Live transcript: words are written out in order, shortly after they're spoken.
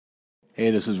Hey,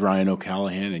 this is Ryan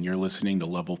O'Callahan, and you're listening to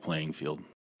Level Playing Field.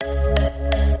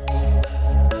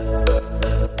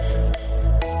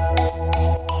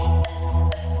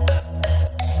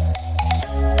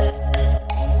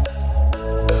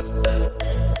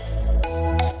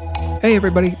 Hey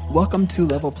everybody, welcome to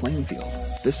Level Playing Field.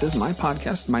 This is my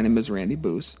podcast. My name is Randy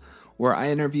Boos, where I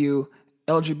interview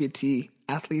LGBT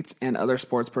athletes and other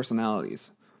sports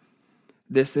personalities.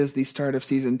 This is the start of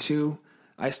season 2.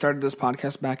 I started this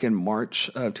podcast back in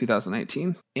March of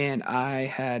 2019, and I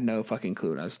had no fucking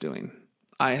clue what I was doing.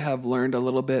 I have learned a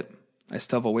little bit. I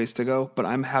still have a ways to go, but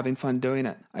I'm having fun doing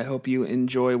it. I hope you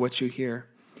enjoy what you hear.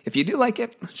 If you do like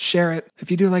it, share it.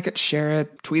 If you do like it, share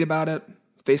it. Tweet about it.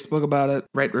 Facebook about it,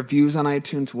 write reviews on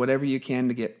iTunes, whatever you can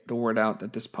to get the word out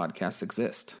that this podcast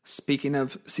exists. Speaking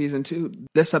of season 2,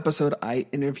 this episode I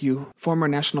interview former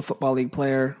National Football League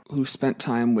player who spent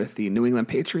time with the New England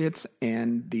Patriots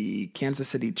and the Kansas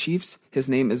City Chiefs. His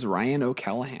name is Ryan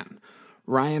O'Callahan.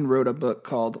 Ryan wrote a book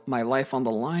called My Life on the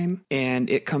Line, and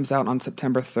it comes out on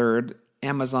September 3rd,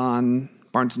 Amazon,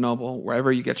 Barnes & Noble,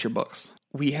 wherever you get your books.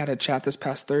 We had a chat this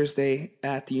past Thursday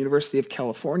at the University of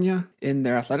California in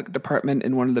their athletic department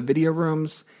in one of the video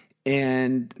rooms,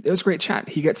 and it was a great chat.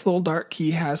 He gets a little dark.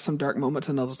 He has some dark moments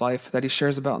in his life that he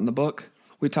shares about in the book.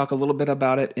 We talk a little bit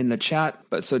about it in the chat,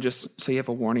 but so just so you have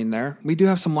a warning there. We do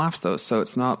have some laughs though, so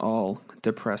it's not all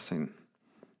depressing.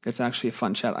 It's actually a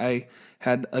fun chat. I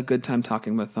had a good time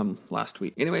talking with him last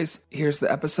week. Anyways, here's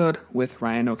the episode with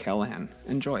Ryan O'Callahan.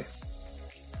 Enjoy.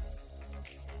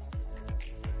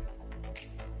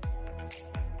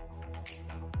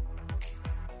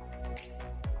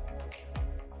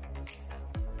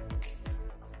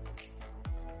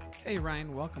 Hey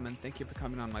Ryan, welcome and thank you for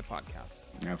coming on my podcast.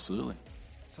 Absolutely.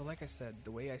 So like I said,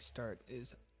 the way I start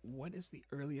is, what is the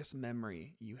earliest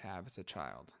memory you have as a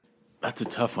child? That's a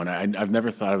tough one. I've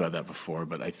never thought about that before,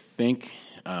 but I think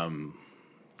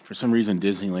for some reason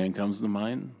Disneyland comes to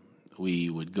mind. We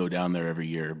would go down there every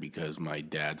year because my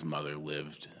dad's mother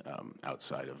lived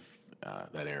outside of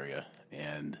that area,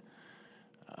 and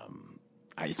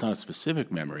it's not a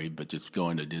specific memory, but just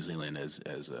going to Disneyland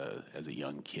as a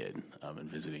young kid and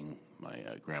visiting my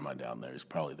grandma down there is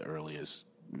probably the earliest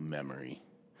memory.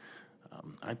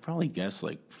 I'd probably guess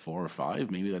like 4 or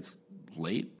 5. Maybe that's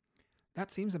late.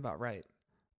 That seems about right.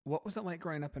 What was it like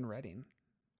growing up in Redding?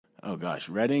 Oh gosh,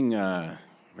 Reading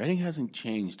hasn't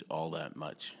changed all that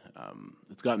much.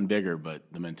 It's gotten bigger, but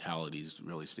the mentality's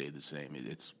really stayed the same.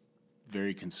 It's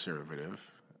very conservative.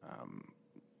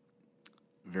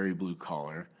 Very blue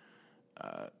collar.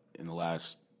 In the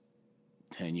last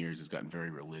 10 years, it's gotten very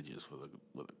religious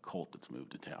with a cult that's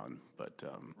moved to town. But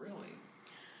Really?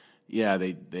 yeah,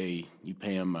 you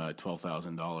pay them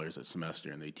 $12,000 a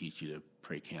semester, and they teach you to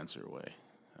pray cancer away.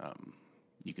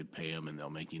 You could pay them, and they'll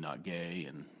make you not gay.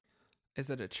 And Is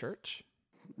it a church?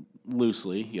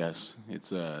 loosely, yes,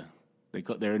 they're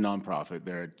a nonprofit.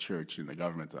 They're a church in the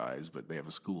government's eyes, but they have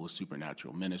a school of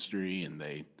supernatural ministry, and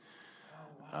they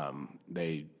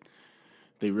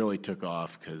really took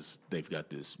off because they've got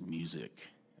this music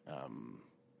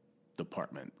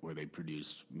department where they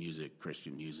produce music,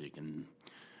 Christian music, and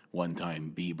one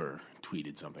time Bieber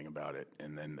tweeted something about it,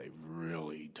 and then they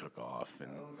really took off.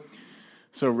 And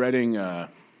so Reading,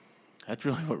 that's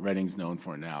really what Reading's known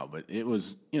for now. But it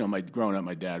was, growing up,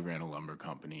 my dad ran a lumber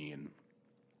company, and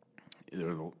there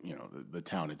was, the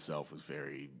town itself was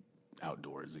very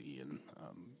outdoorsy and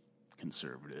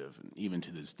conservative, and even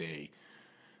to this day,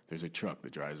 there's a truck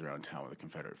that drives around town with a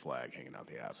Confederate flag hanging out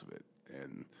the ass of it,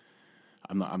 and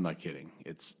I'm not kidding.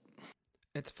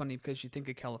 It's funny because you think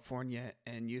of California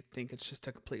and you think it's just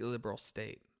a completely liberal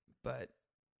state, but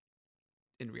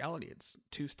in reality, it's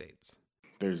 2 states.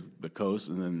 There's the coast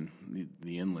and then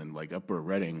the inland, like up where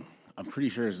Reading. I'm pretty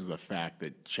sure this is a fact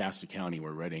that Shasta County,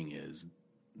 where Reading is,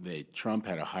 Trump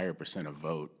had a higher percent of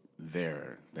vote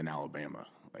there than Alabama.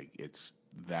 Like, it's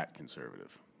that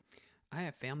conservative. I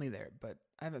have family there, but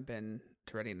I haven't been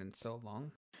to Reading in so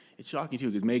long. It's shocking,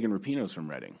 too, because Megan Rapinoe's from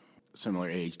Reading. Similar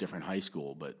age, different high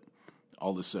school, but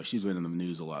all this stuff, she's been in the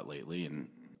news a lot lately, and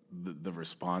the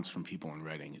response from people in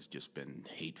Reading has just been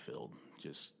hate-filled.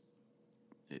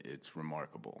 It's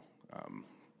remarkable.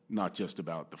 Not just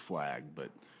about the flag, but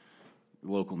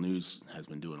the local news has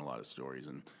been doing a lot of stories,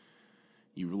 and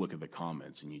you look at the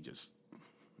comments, and you just,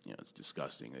 it's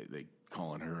disgusting. They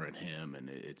calling her and him, and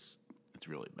it's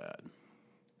really bad.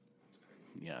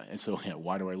 Yeah, and so,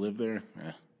 why do I live there?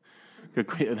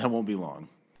 That won't be long.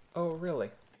 Oh, really?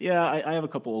 Yeah, I have a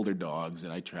couple older dogs,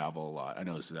 and I travel a lot. I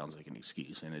know this sounds like an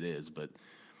excuse, and it is, but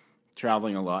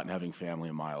traveling a lot and having family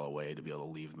a mile away to be able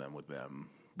to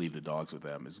leave the dogs with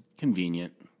them is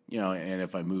convenient. and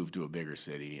if I moved to a bigger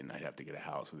city and I'd have to get a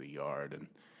house with a yard, and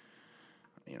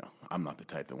I'm not the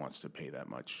type that wants to pay that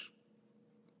much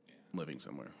living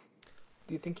somewhere.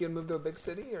 Do you think you'd move to a big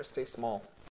city or stay small?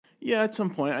 Yeah, at some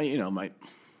point, my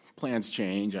plans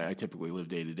change. I typically live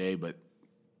day to day, but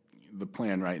the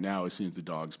plan right now, as soon as the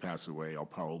dogs pass away, I'll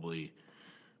probably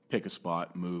pick a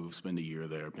spot, move, spend a year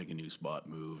there, pick a new spot,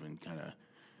 move, and kind of.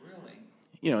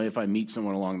 Really? If I meet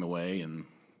someone along the way and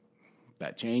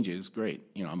that changes, great.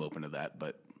 I'm open to that.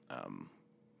 But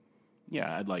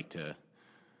I'd like to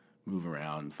move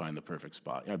around, find the perfect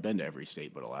spot. I've been to every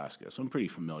state but Alaska, so I'm pretty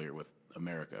familiar with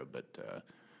America. But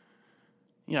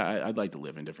I'd like to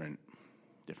live in different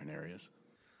areas.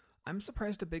 I'm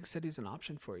surprised a big city's an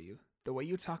option for you. The way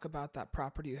you talk about that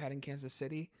property you had in Kansas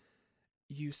City,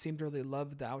 you seem to really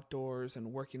love the outdoors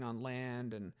and working on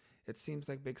land, and it seems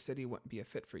like big city wouldn't be a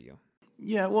fit for you.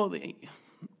 Yeah, well, a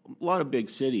lot of big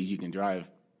cities, you can drive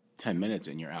 10 minutes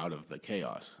and you're out of the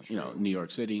chaos. True. New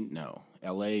York City, no.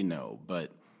 LA, no.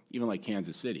 But even like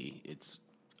Kansas City, it's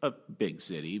a big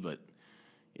city, but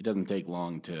it doesn't take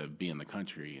long to be in the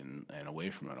country and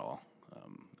away from it all.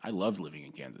 I loved living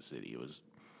in Kansas City. It was,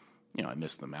 I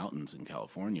miss the mountains in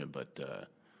California, but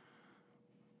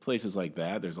places like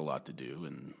that, there's a lot to do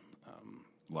and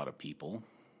a lot of people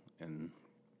and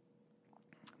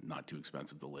not too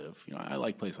expensive to live. I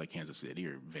like places like Kansas City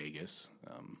or Vegas.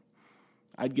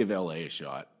 I'd give LA a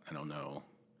shot. I don't know.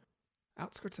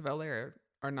 Outskirts of LA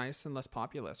are nice and less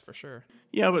populous for sure.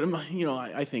 Yeah, but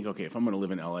I think, okay, if I'm going to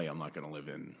live in LA, I'm not going to live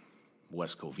in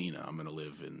West Covina. I'm going to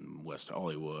live in West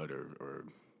Hollywood or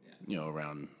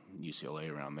around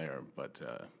UCLA, around there. But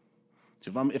so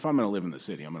if I'm going to live in the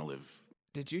city, I'm going to live.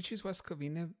 Did you choose West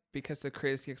Covina because of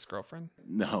Crazy Ex-Girlfriend?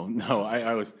 No.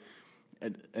 I was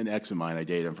an ex of mine. I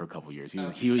dated him for a couple of years.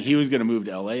 He was going to move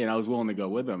to LA, and I was willing to go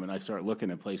with him. And I started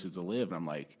looking at places to live, and I'm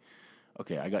like,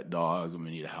 okay, I got dogs. I'm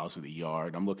going to need a house with a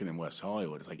yard. I'm looking in West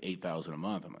Hollywood. It's like $8,000 a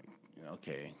month. I'm like,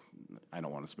 okay, I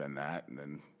don't want to spend that. And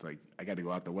then it's like, I got to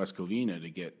go out to West Covina to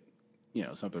get,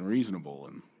 something reasonable.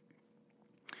 And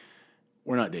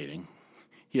we're not dating.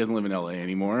 He doesn't live in LA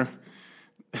anymore.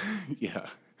 Yeah,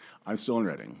 I'm still in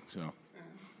Redding. So,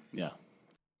 yeah.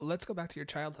 Let's go back to your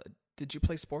childhood. Did you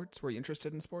play sports? Were you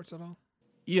interested in sports at all?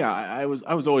 Yeah, I was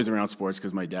always around sports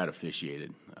because my dad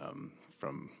officiated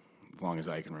from as long as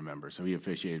I can remember. So he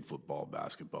officiated football,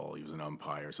 basketball. He was an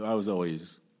umpire. So I was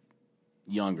always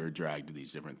younger, dragged to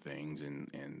these different things,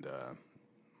 and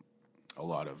a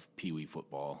lot of peewee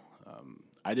football.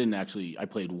 I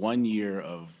played 1 year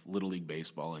of Little League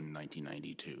Baseball in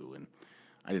 1992, and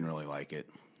I didn't really like it.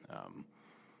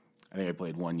 I think I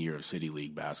played 1 year of City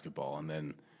League basketball, and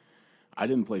then I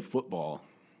didn't play football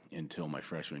until my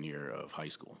freshman year of high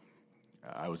school.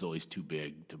 I was always too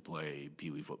big to play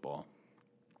peewee football,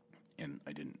 and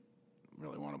I didn't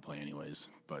really want to play anyways.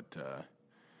 But so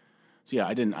yeah,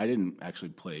 I didn't actually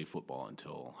play football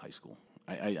until high school.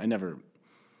 I never,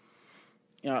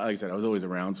 like I said, I was always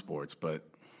around sports, but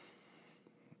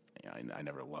I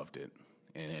never loved it.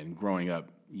 And growing up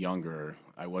younger,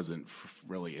 I wasn't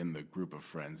really in the group of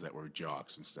friends that were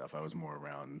jocks and stuff. I was more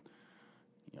around,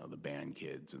 the band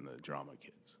kids and the drama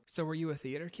kids. So were you a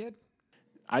theater kid?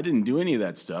 I didn't do any of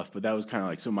that stuff, but that was kind of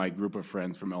like, so my group of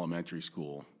friends from elementary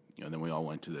school, then we all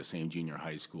went to the same junior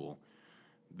high school.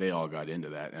 They all got into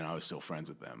that, and I was still friends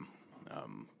with them.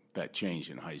 That changed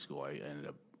in high school. I ended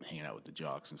up hanging out with the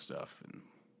jocks and stuff, and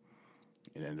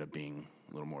it ended up being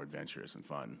a little more adventurous and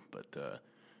fun. But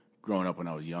growing up when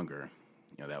I was younger,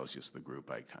 that was just the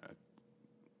group I kind of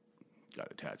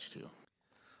got attached to.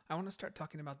 I want to start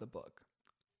talking about the book.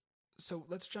 So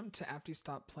let's jump to after you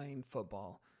stopped playing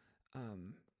football.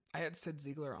 I had Sid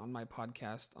Ziegler on my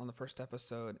podcast on the first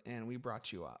episode, and we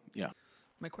brought you up. Yeah.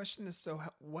 My question is, so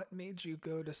what made you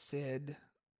go to Sid?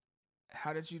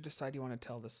 How did you decide you want to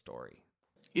tell this story?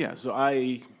 Yeah, so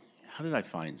how did I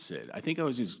find Sid? I think I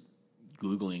was just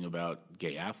Googling about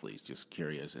gay athletes, just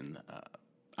curious. And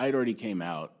I had already came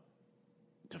out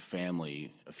to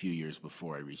family a few years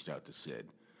before I reached out to Sid.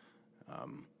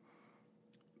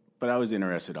 But I was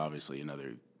interested, obviously, in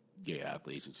other gay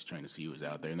athletes and just trying to see who was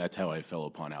out there. And that's how I fell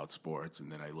upon Outsports.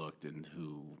 And then I looked and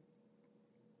who,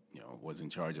 was in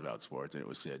charge of Outsports, and it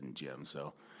was Sid and Jim.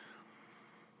 So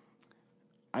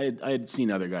I had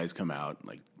seen other guys come out,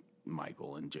 like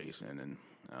Michael and Jason.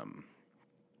 And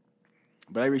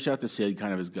but I reached out to Sid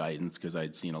kind of as guidance because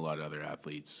I'd seen a lot of other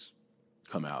athletes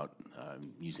come out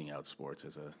using Outsports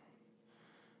as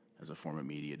a form of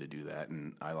media to do that.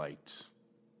 And I liked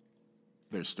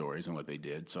their stories and what they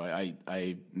did. So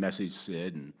I messaged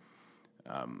Sid, and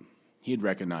he had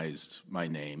recognized my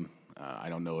name. I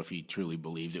don't know if he truly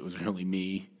believed it was really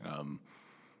me.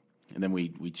 And then we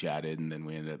chatted, and then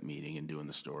we ended up meeting and doing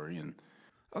the story. And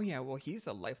Oh yeah, well he's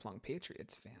a lifelong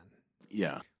Patriots fan.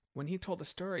 yeah, When he told the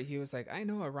story, he was like, "I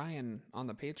know Orion on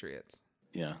the Patriots."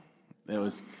 yeah, it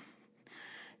was.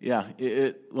 Yeah,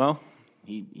 well,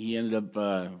 he ended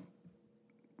up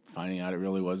finding out it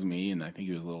really was me, and I think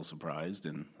he was a little surprised.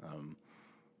 And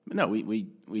but no, we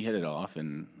hit it off,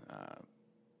 and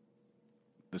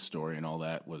the story and all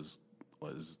that was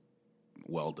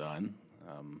well done,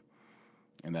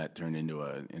 and that turned into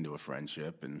a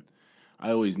friendship. And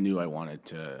I always knew I wanted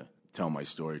to tell my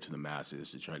story to the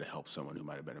masses to try to help someone who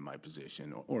might have been in my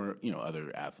position, or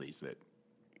other athletes that,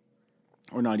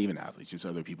 or not even athletes, just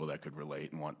other people that could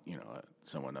relate and want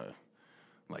someone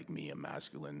like me, a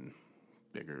masculine,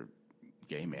 bigger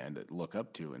gay man to look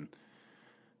up to, and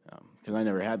because I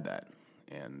never had that.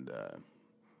 And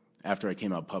after I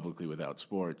came out publicly without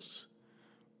sports,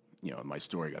 my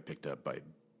story got picked up by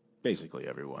basically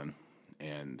everyone,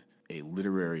 and a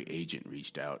literary agent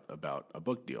reached out about a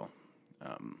book deal.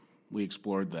 We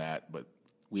explored that, but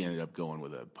we ended up going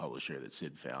with a publisher that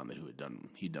Sid found that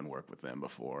he'd done work with them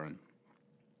before, and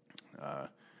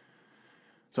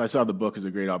so I saw the book as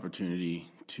a great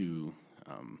opportunity to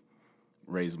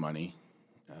raise money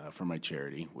for my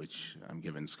charity, which I'm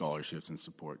giving scholarships and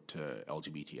support to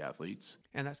LGBT athletes.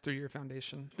 And that's through your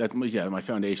foundation. My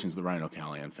foundation is the Ryan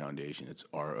O'Callahan Foundation. It's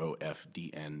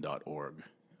rofdn.org.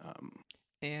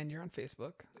 And you're on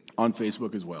Facebook. On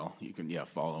Facebook as well. You can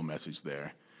follow, message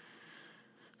there.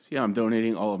 So I'm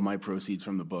donating all of my proceeds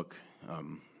from the book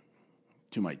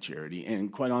to my charity, and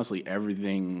quite honestly,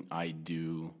 everything I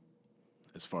do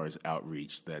as far as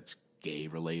outreach that's gay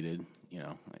related, I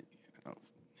don't know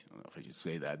if I should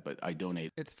say that, but I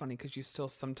donate. It's funny because you still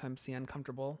sometimes see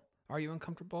uncomfortable. Are you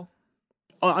uncomfortable?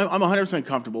 Oh, I'm 100%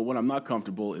 comfortable. What I'm not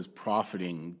comfortable is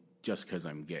profiting just because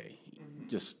I'm gay. Mm-hmm.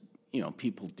 Just,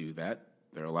 people do that.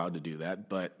 They're allowed to do that.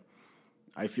 But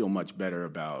I feel much better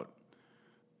about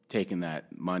taking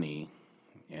that money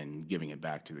and giving it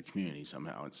back to the community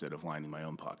somehow instead of lining my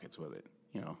own pockets with it.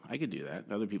 I could do that.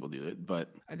 Other people do it, but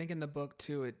I think in the book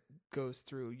too, it goes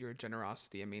through your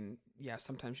generosity. I mean, yeah,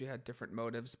 sometimes you had different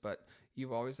motives, but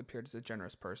you've always appeared as a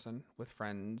generous person with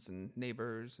friends and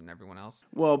neighbors and everyone else.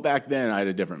 Well, back then I had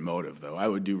a different motive, though. I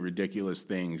would do ridiculous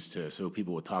things so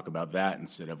people would talk about that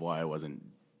instead of why I wasn't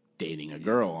dating a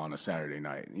girl on a Saturday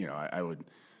night. I would,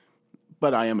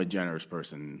 but I am a generous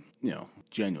person,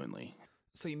 genuinely.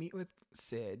 So you meet with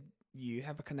Sid, you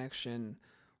have a connection.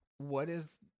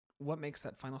 What makes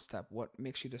that final step? What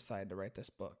makes you decide to write this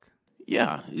book?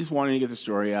 Yeah, just wanting to get the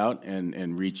story out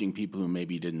and reaching people who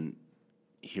maybe didn't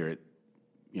hear it,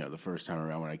 the first time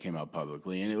around when I came out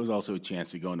publicly. And it was also a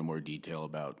chance to go into more detail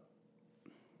about,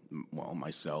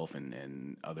 myself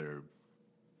and other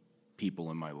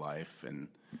people in my life and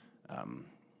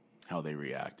how they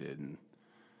reacted, and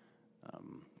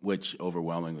which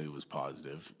overwhelmingly was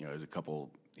positive. There's a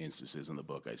couple instances in the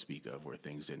book I speak of where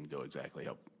things didn't go exactly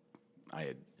how I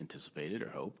had anticipated or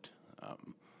hoped.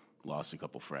 Lost a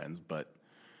couple friends, but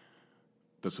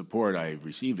the support I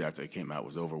received after I came out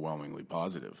was overwhelmingly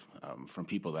positive from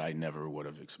people that I never would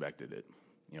have expected it.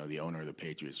 The owner of the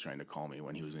Patriots trying to call me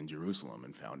when he was in Jerusalem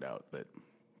and found out that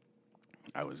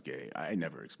I was gay. I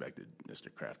never expected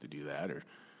Mr. Kraft to do that, or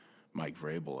Mike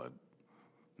Vrabel,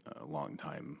 a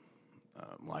longtime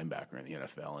linebacker in the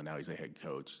NFL, and now he's a head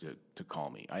coach, to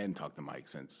call me. I hadn't talked to Mike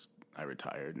since I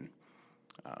retired, and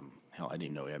hell, I didn't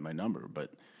even know he had my number, but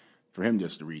for him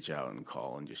just to reach out and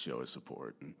call and just show his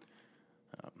support and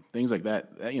things like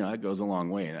that, that goes a long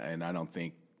way. And I don't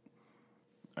think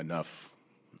enough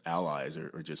allies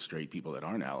or just straight people that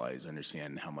aren't allies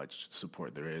understand how much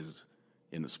support there is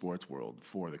in the sports world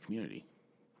for the community.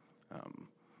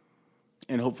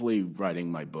 And hopefully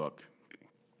writing my book,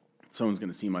 someone's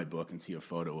going to see my book and see a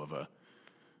photo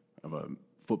of a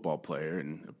football player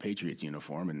in a Patriots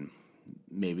uniform, and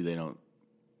maybe they don't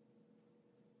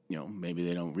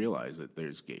realize that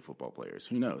there's gay football players.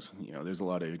 Who knows? There's a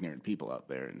lot of ignorant people out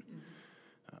there, and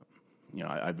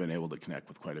I've been able to connect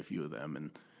with quite a few of them,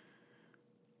 and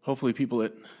hopefully people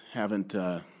that haven't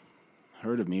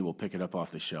heard of me will pick it up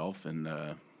off the shelf and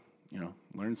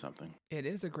learn something. It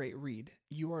is a great read.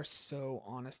 You are so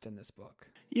honest in this book.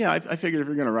 Yeah, I figured if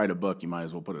you're going to write a book, you might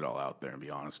as well put it all out there and be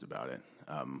honest about it.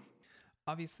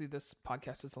 Obviously, this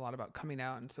podcast is a lot about coming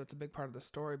out, and so it's a big part of the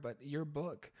story, but your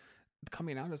book,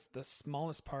 coming out, is the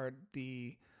smallest part.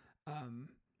 I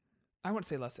wouldn't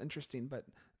say less interesting, but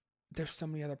there's so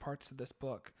many other parts to this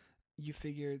book. You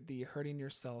figure the hurting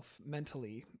yourself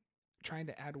mentally, trying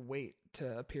to add weight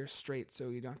to appear straight so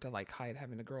you don't have to hide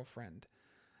having a girlfriend.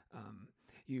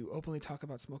 You openly talk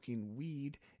about smoking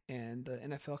weed, and the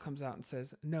NFL comes out and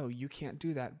says, no, you can't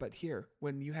do that. But here,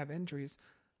 when you have injuries,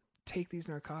 take these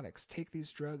narcotics, take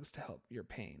these drugs to help your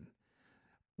pain.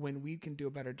 When weed can do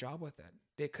a better job with it,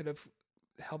 it could have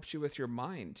helped you with your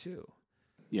mind too.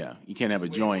 Yeah, you can't have a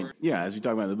joint. Yeah, as we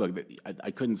talk about in the book,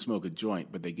 I couldn't smoke a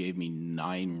joint, but they gave me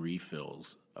 9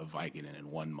 refills of Vicodin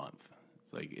in 1 month.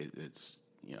 It's like it's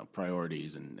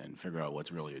priorities and figure out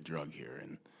what's really a drug here,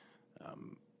 and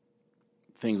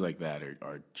things like that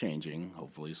are changing,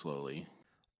 hopefully slowly.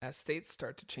 As states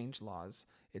start to change laws,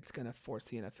 it's going to force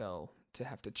the NFL to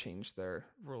have to change their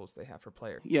rules they have for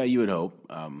players. Yeah, you would hope.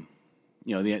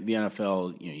 The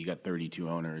NFL, you got 32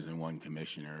 owners and 1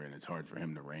 commissioner, and it's hard for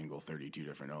him to wrangle 32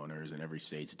 different owners, and every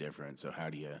state's different. So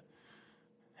how do you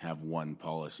have one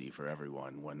policy for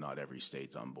everyone when not every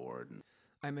state's on board?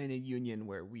 I'm in a union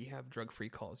where we have drug-free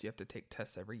calls. You have to take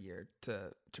tests every year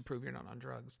to prove you're not on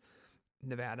drugs.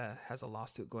 Nevada has a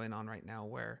lawsuit going on right now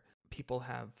where people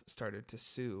have started to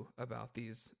sue about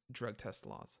these drug test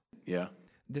laws. Yeah.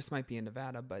 This might be in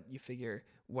Nevada, but you figure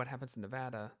what happens in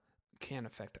Nevada can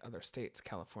affect other states,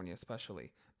 California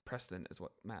especially. Precedent is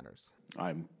what matters.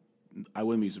 I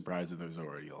wouldn't be surprised if there's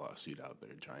already a lawsuit out there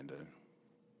trying to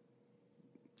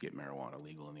get marijuana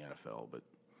legal in the NFL, but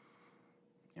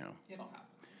it'll happen.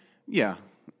 Yeah,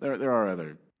 there are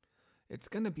other. It's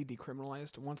going to be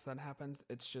decriminalized once that happens.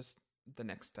 It's just the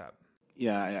next step.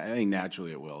 Yeah, I think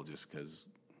naturally it will, just because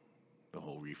the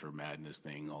whole reefer madness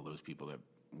thing, all those people that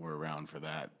were around for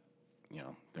that,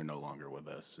 they're no longer with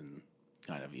us, and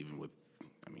kind of even with,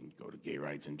 go to gay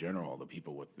rights in general, the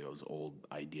people with those old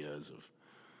ideas of,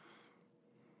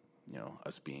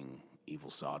 us being evil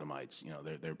sodomites,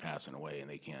 they're passing away and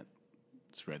they can't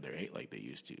spread their hate like they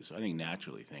used to. So I think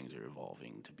naturally things are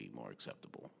evolving to be more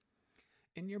acceptable.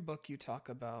 In your book, you talk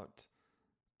about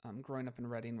growing up in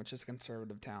Reading, which is a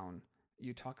conservative town.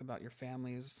 You talk about your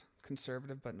family's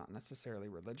conservative, but not necessarily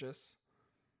religious.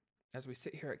 As we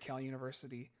sit here at Cal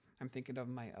University, I'm thinking of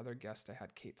my other guest I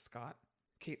had, Kate Scott.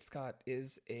 Kate Scott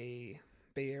is a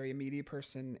Bay Area media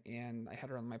person, and I had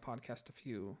her on my podcast a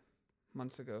few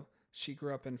months ago. She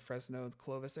grew up in Fresno, the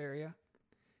Clovis area,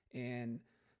 and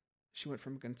she went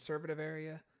from a conservative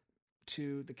area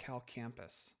to the Cal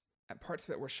campus. Parts of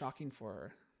it were shocking for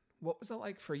her. What was it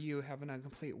like for you having a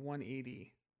complete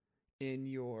 180 in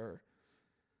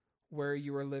where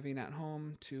you were living at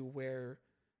home to where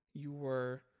you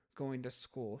were going to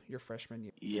school your freshman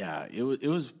year? Yeah, it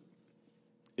was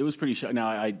pretty shocking. Now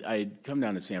I'd come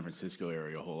down to San Francisco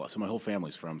area a whole lot. So my whole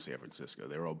family's from San Francisco.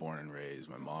 They were all born and raised.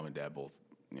 My mom and dad both,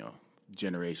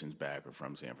 generations back are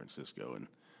from San Francisco, and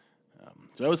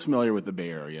so I was familiar with the Bay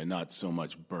Area, not so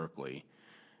much Berkeley.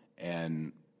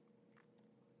 And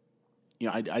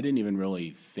I didn't even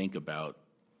really think about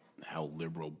how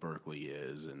liberal Berkeley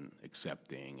is and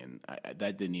accepting, and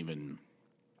that didn't even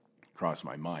cross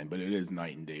my mind. But it is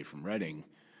night and day from Reading.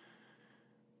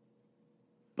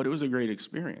 But it was a great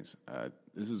experience.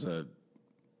 This is a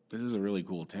really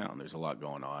cool town. There's a lot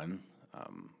going on.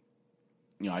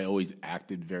 I always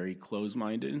acted very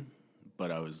closed-minded,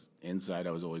 but I was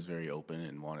always very open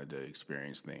and wanted to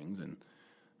experience things. And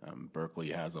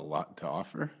Berkeley has a lot to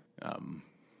offer.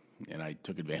 And I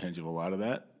took advantage of a lot of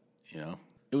that.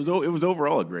 It was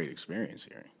overall a great experience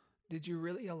here. Did you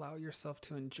really allow yourself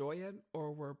to enjoy it,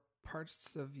 or were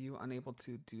parts of you unable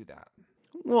to do that?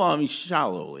 Well,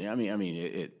 shallowly.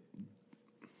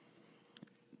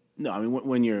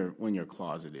 When you're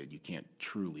closeted, you can't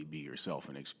truly be yourself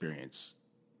and experience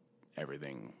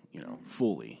everything,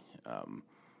 fully.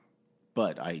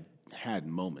 But I had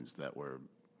moments that were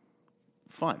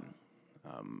fun.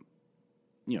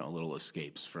 Little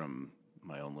escapes from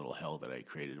my own little hell that I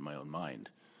created in my own mind.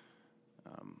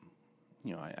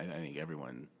 I think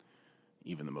everyone,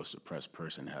 even the most oppressed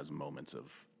person, has moments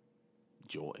of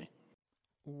joy.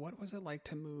 What was it like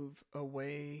to move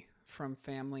away from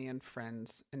family and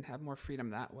friends and have more freedom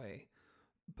that way,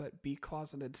 but be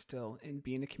closeted still and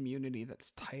be in a community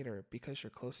that's tighter because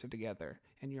you're closer together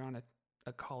and you're on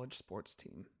a college sports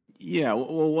team? Yeah,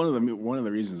 well, one of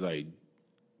the reasons I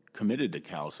committed to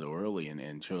Cal so early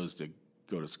and chose to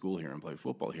go to school here and play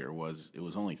football here was it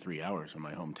was only 3 hours from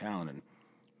my hometown. And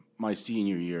my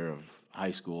senior year of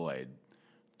high school,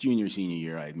 senior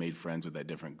year, I had made friends with that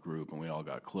different group, and we all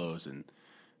got close. And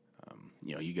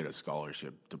you get a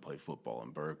scholarship to play football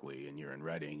in Berkeley, and you're in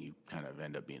Reading, you kind of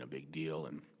end up being a big deal.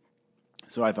 And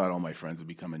so I thought all my friends would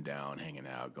be coming down, hanging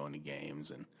out, going to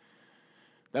games, and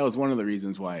that was one of the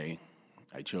reasons why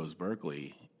I chose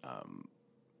Berkeley.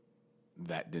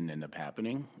 That didn't end up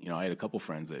happening. I had a couple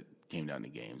friends that came down to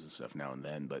games and stuff now and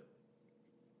then, but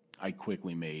I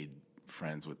quickly made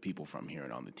friends with people from here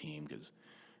and on the team, because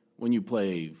when you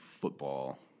play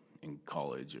football in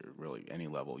college or really any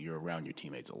level, you're around your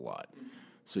teammates a lot.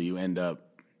 So you end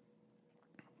up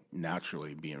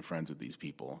naturally being friends with these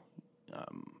people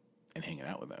and hanging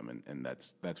out with them, and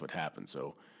that's what happened.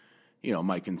 So,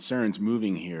 my concerns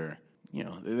moving here,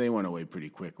 they went away pretty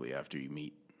quickly after you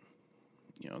meet,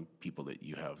 people that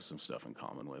you have some stuff in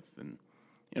common with.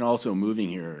 And also moving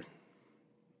here,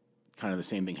 kind of the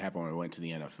same thing happened when I went to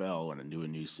the NFL and I knew a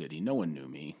new city. No one knew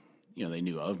me. They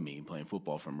knew of me playing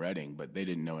football from Reading, but they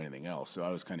didn't know anything else. So I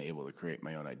was kind of able to create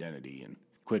my own identity, and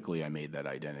quickly I made that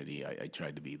identity. I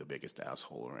tried to be the biggest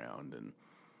asshole around, and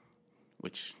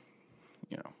which,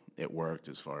 it worked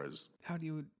as far as... How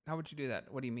would you do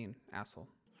that? What do you mean, asshole?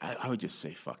 I would just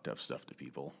say fucked up stuff to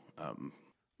people.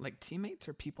 Like teammates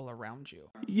or people around you?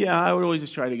 Yeah, I would always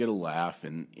just try to get a laugh,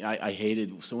 and I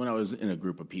hated... So when I was in a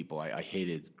group of people, I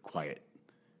hated quiet,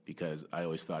 because I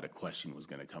always thought a question was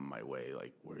going to come my way,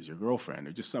 like, where's your girlfriend?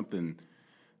 Or just something...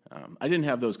 I didn't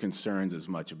have those concerns as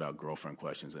much about girlfriend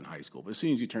questions in high school, but as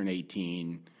soon as you turn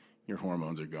 18, your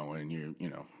hormones are going,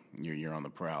 you're on the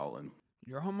prowl. And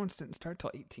your hormones didn't start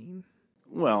till 18?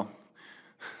 Well,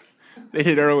 they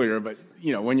did earlier, but,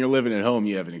 when you're living at home,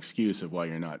 you have an excuse of why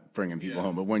you're not bringing people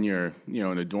home. But when you're,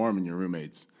 in a dorm and your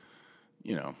roommate's,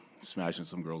 smashing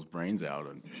some girl's brains out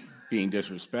and being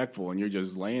disrespectful, and you're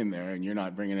just laying there and you're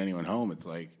not bringing anyone home, it's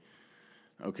like,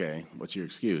 okay, what's your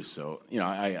excuse? So,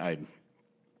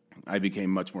 I became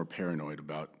much more paranoid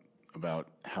about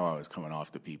how I was coming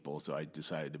off to people, so I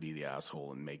decided to be the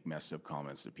asshole and make messed up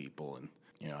comments to people, and,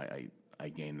 I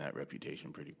gained that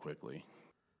reputation pretty quickly.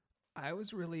 I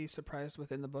was really surprised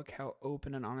within the book how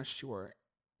open and honest you were.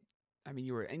 I mean,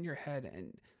 you were in your head,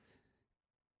 and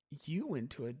you went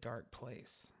to a dark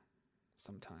place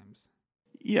sometimes.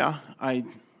 Yeah, I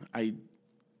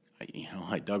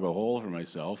dug a hole for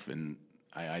myself, and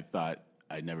I thought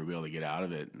I'd never be able to get out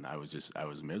of it, and I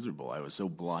was miserable. I was so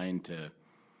blind to,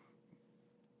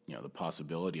 the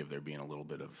possibility of there being a little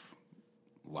bit of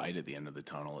light at the end of the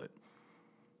tunnel.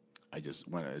 As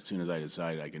soon as I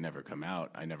decided I could never come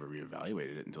out, I never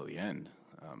reevaluated it until the end.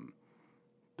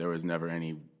 There was never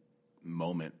any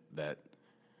moment that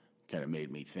kind of made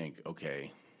me think,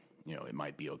 okay, it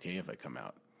might be okay if I come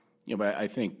out. But I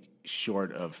think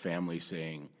short of family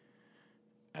saying,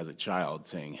 as a child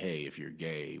saying, hey, if you're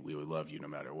gay, we would love you no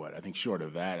matter what. I think short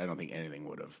of that, I don't think anything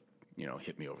would have,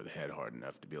 hit me over the head hard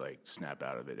enough to be like, snap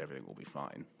out of it, everything will be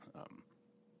fine.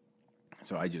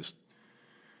 So I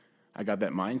got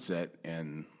that mindset,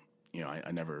 and,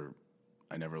 I never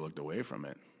looked away from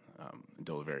it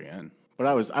until the very end. But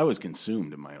I was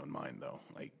consumed in my own mind, though.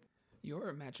 Like, your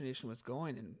imagination was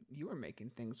going, and you were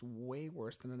making things way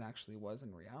worse than it actually was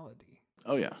in reality.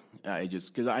 Oh yeah,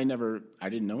 because I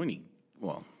didn't know any.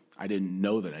 Well, I didn't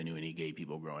know that I knew any gay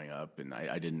people growing up, and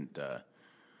I just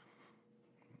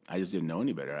didn't know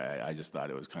any better. I just thought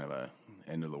it was kind of a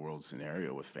end of the world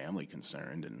scenario with family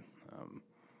concerned, and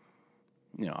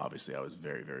obviously I was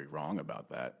very, very wrong about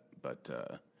that. But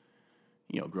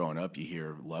growing up, you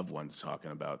hear loved ones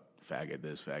talking about faggot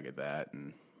this, faggot that,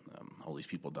 and all these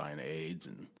people dying of AIDS.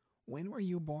 And when were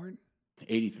you born?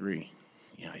 83.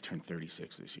 Yeah, I turned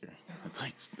 36 this year. That's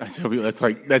like, I tell people that's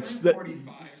 45.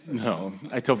 So no,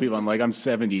 I tell people I'm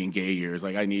 70 in gay years.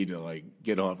 Like, I need to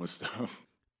get on with stuff.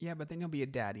 Yeah, but then you'll be a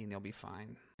daddy and they'll be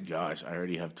fine. Gosh, I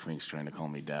already have twinks trying to call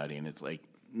me daddy, and it's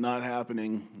not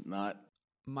happening. Not.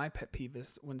 My pet peeve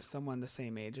is when someone the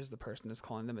same age as the person is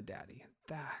calling them a daddy.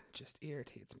 That just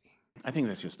irritates me. I think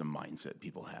that's just a mindset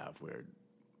people have, where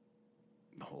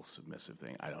the whole submissive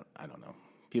thing. I don't know.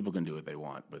 People can do what they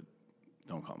want, but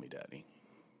don't call me daddy.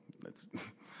 That's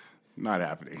not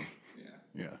happening.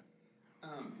 Yeah. I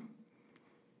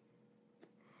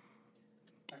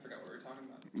forgot what we were talking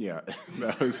about. Yeah,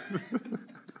 that was.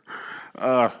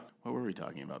 What were we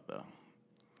talking about, though?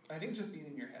 I think just being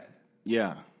in your head.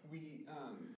 Yeah.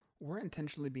 We're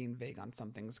intentionally being vague on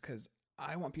some things because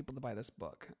I want people to buy this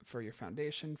book for your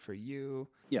foundation, for you.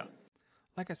 Yeah.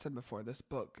 Like I said before, this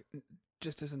book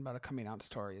just isn't about a coming out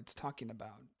story. It's talking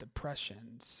about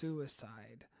depression,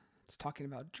 suicide. It's talking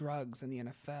about drugs in the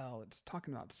NFL. It's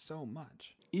talking about so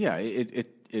much. Yeah,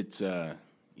 it's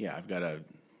I've got a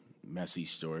messy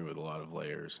story with a lot of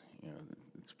layers.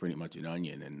 It's pretty much an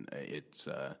onion, and it's.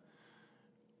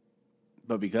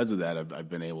 But because of that, I've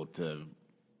been able to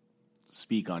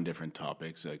speak on different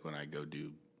topics, like when I go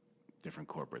do different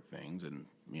corporate things, and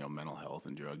mental health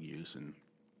and drug use, and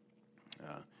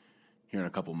here in a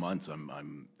couple months,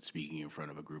 I'm speaking in front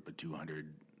of a group of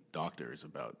 200 doctors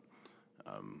about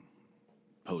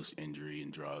post-injury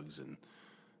and drugs and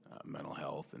mental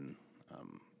health, and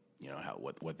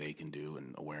what they can do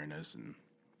and awareness. And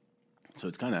so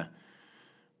it's kind of,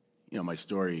 my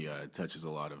story covers a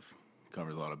lot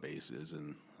of bases,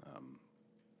 and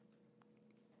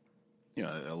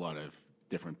a lot of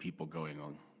different people going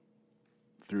on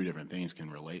through different things can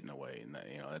relate in a way, and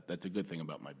that's a good thing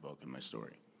about my book and my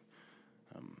story.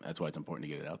 That's why it's important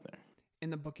to get it out there. In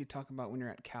the book, you talk about when you're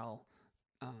at Cal,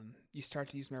 you start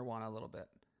to use marijuana a little bit.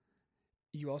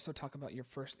 You also talk about your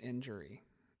first injury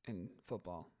in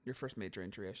football, your first major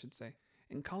injury, I should say.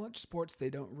 In college sports, they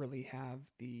don't really have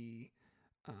the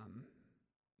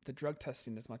drug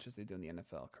testing as much as they do in the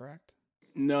NFL, correct?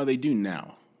 No, they do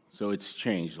now. So it's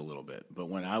changed a little bit. But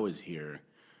when I was here,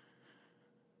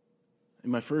 in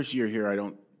my first year here,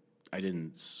 I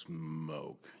didn't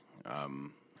smoke.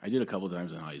 I did a couple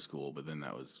times in high school, but then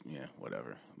that was,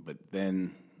 whatever. But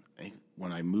then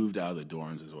when I moved out of the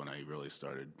dorms is when I really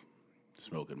started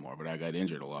smoking more. But I got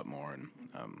injured a lot more, and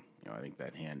I think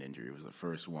that hand injury was the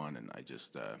first one, and I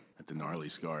just at the gnarly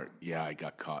scar, I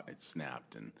got caught and it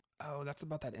snapped. And oh, that's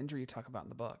about that injury you talk about in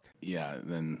the book. Yeah,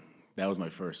 then that was my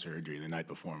first surgery. The night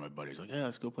before, my buddy's like, "Yeah,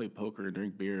 let's go play poker and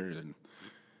drink beer, and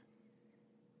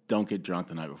don't get drunk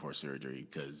the night before surgery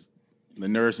because the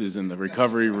nurses in the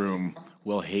recovery room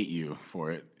will hate you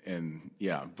for it." And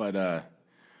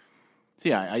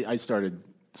I started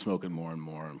smoking more and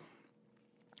more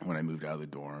when I moved out of the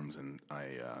dorms, and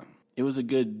it was a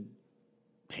good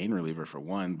pain reliever for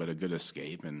one, but a good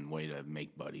escape and way to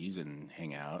make buddies and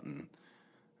hang out. And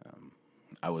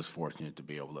I was fortunate to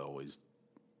be able to always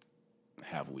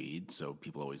have weed, so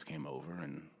people always came over.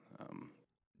 And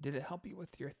did it help you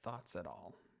with your thoughts at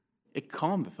all? It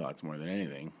calmed the thoughts more than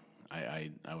anything.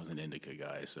 I was an indica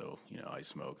guy, so I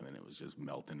smoke, and then it was just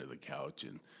melt into the couch,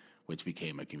 and which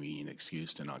became a convenient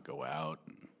excuse to not go out.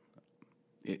 And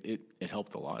it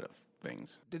helped a lot of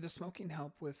things. Did the smoking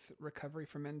help with recovery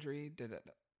from injury? Did it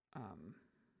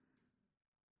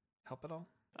help at all?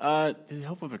 Did it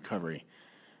help with recovery?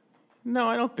 No,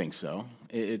 I don't think so.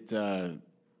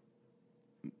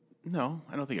 No,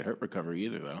 I don't think it hurt recovery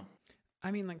either, though. I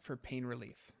mean, like for pain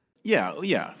relief. Yeah.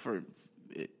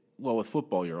 Well, with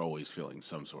football, you're always feeling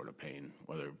some sort of pain,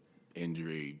 whether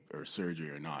injury or surgery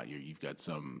or not. You've got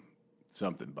something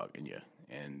bugging you,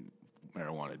 and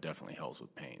marijuana definitely helps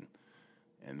with pain,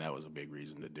 and that was a big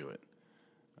reason to do it.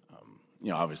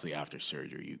 Obviously after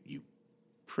surgery, you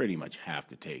pretty much have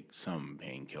to take some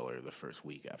painkiller the first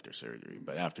week after surgery,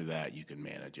 but after that, you can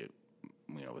manage it,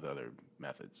 with other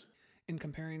methods. In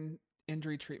comparing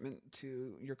injury treatment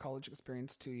to your college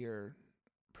experience to your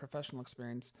professional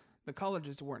experience, the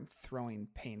colleges weren't throwing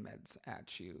pain meds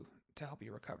at you to help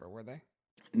you recover, were they?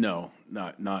 No,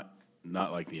 not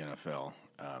like the NFL.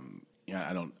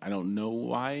 I don't know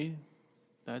why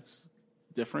that's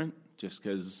different. Just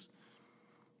because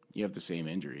you have the same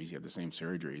injuries, you have the same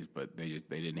surgeries, but they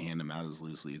didn't hand them out as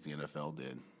loosely as the NFL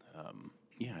did.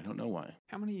 I don't know why.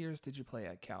 How many years did you play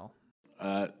at Cal?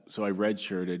 So I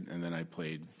redshirted, and then I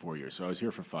played 4 years. So I was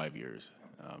here for 5 years.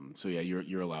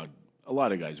 You're allowed. A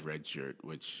lot of guys redshirt,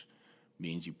 which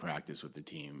means you practice with the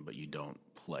team, but you don't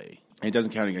play. And it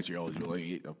doesn't count against your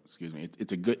eligibility. Oh, excuse me.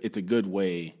 It's a good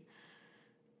way.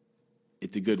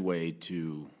 It's a good way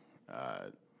to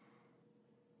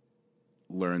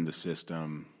learn the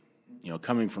system.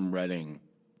 Coming from Reading,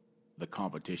 the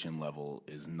competition level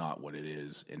is not what it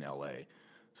is in LA.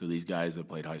 So these guys that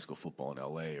played high school football in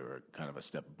LA are kind of a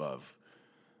step above.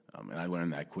 And I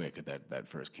learned that quick at that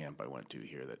first camp I went to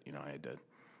here that, I had to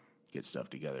get stuff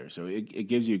together. So it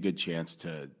gives you a good chance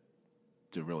to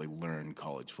really learn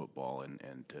college football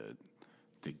and to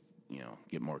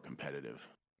get more competitive.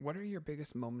 What are your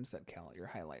biggest moments at Cal, your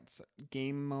highlights?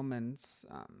 Game moments,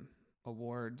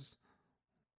 awards,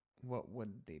 what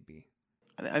would they be?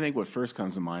 I think what first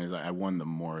comes to mind is I won the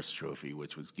Morris Trophy,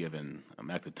 which was given,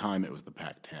 at the time it was the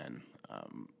Pac-10.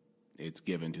 It's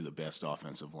given to the best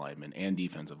offensive lineman and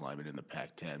defensive lineman in the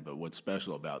Pac-10. But what's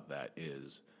special about that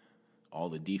is all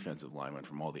the defensive linemen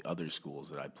from all the other schools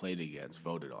that I played against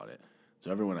voted on it.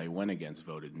 So everyone I went against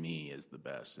voted me as the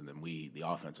best, and then we, the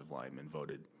offensive linemen,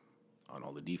 voted on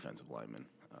all the defensive linemen.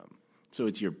 So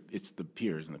it's the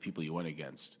peers and the people you went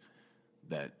against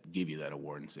that give you that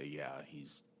award and say, yeah,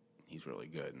 he's really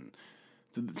good.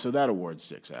 And so that award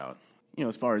sticks out.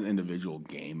 As far as individual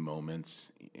game moments,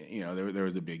 there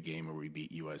was a big game where we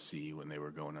beat USC when they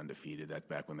were going undefeated. That's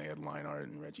back when they had Leinart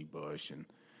and Reggie Bush, and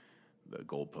the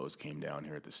goalpost came down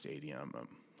here at the stadium.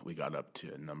 We got up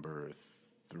to number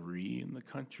 3 in the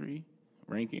country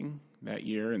ranking that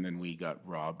year, and then we got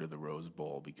robbed of the Rose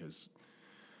Bowl because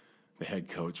the head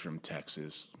coach from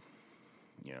Texas,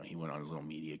 he went on his little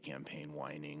media campaign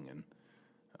whining, and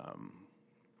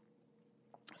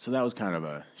So that was kind of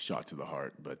a shot to the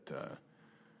heart, but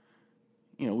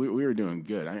we were doing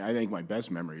good. I think my best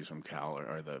memories from Cal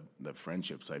are the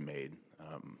friendships I made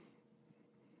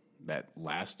that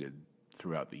lasted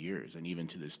throughout the years, and even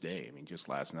to this day. I mean, just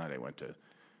last night I went to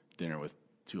dinner with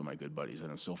two of my good buddies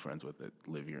that I'm still friends with that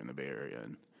live here in the Bay Area,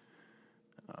 and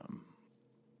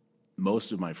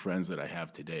most of my friends that I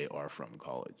have today are from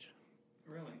college.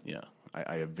 Really? Yeah,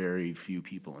 I have very few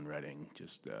people in Reading.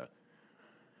 Just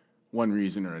one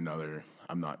reason or another,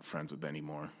 I'm not friends with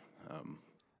anymore.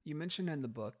 You mentioned in the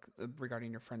book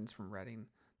regarding your friends from Reading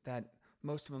that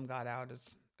most of them got out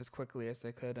as quickly as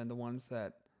they could, and the ones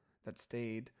that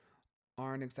stayed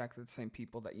aren't exactly the same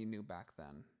people that you knew back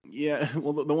then. Yeah,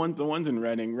 well, the ones in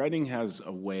Reading has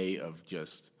a way of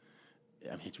just.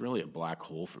 I mean, it's really a black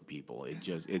hole for people.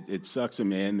 It sucks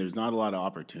them in. There's not a lot of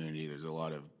opportunity. There's a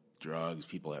lot of drugs.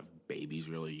 People have babies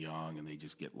really young, and they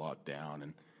just get locked down.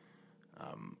 And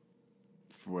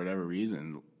for whatever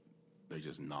reason, they're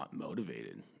just not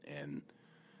motivated. And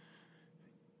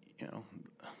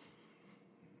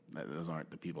those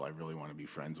aren't the people I really want to be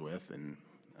friends with. And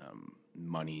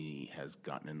money has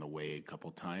gotten in the way a couple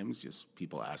times. Just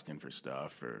people asking for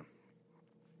stuff, or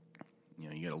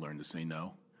you got to learn to say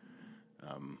no.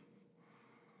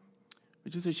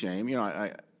 Which is a shame.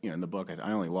 In the book,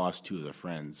 I only lost two of the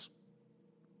friends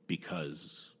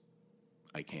because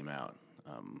I came out.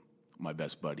 My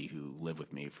best buddy who lived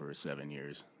with me for 7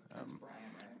 years. That's Brian,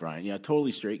 right? Brian, yeah,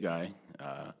 totally straight guy.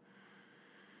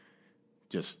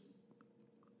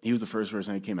 He was the first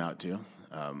person I came out to.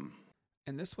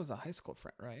 And this was a high school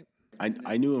friend, right?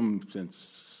 I knew him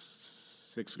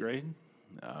since 6th grade.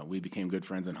 We became good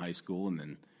friends in high school, and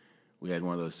then we had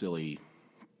one of those silly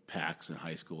packs in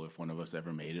high school. If one of us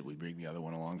ever made it, we'd bring the other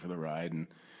one along for the ride, and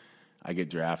I get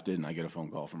drafted, and I get a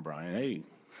phone call from Brian. Hey,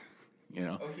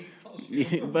 Oh, he calls you.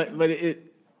 Yeah, but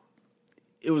it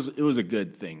was a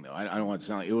good thing though. I don't want to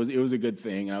sound like it was a good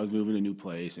thing. I was moving to a new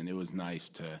place, and it was nice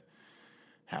to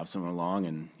have someone along.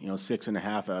 And 6.5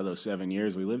 out of those 7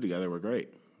 years we lived together were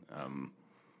great.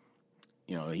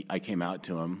 I came out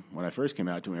to him when I first came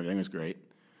out to him. Everything was great.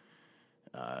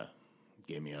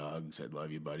 Gave me a hug, said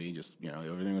 "Love you, buddy." Just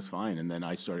everything was fine. And then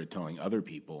I started telling other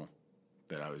people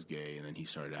that I was gay, and then he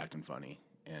started acting funny,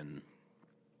 and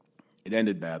it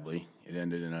ended badly. It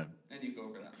ended in a. And you go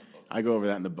over that in the book. I go over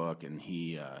that in the book, and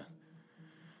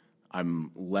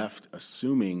I'm left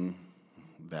assuming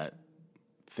that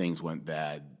things went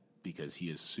bad because he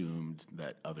assumed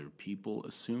that other people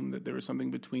assumed that there was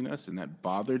something between us, and that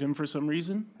bothered him for some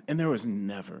reason. And there was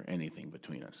never anything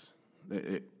between us.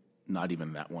 Not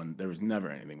even that one. There was never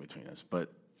anything between us.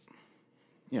 But,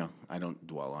 I don't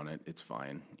dwell on it. It's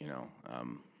fine,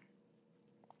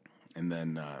 And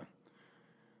then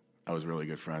I was really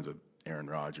good friends with Aaron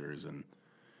Rodgers, and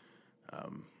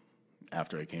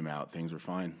after I came out, things were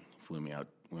fine. Flew me out,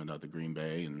 went out to Green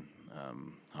Bay, and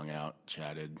hung out,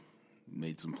 chatted,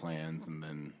 made some plans, and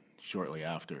then shortly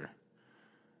after,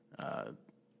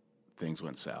 things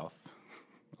went south.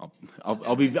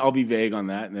 I'll be vague on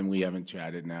that, and then we haven't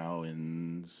chatted now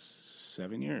in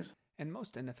 7 years. And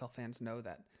most NFL fans know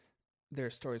that there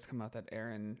are stories come out that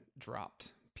Aaron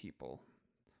dropped people,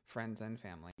 friends and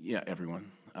family. Yeah,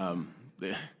 everyone.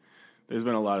 There's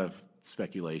been a lot of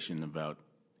speculation about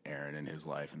Aaron and his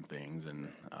life and things, and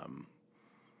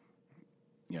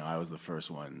I was the first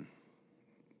one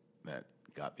that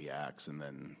got the axe, and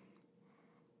then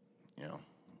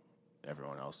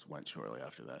everyone else went shortly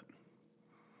after that.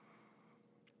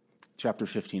 Chapter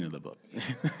 15 of the book.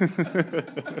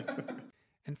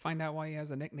 And find out why he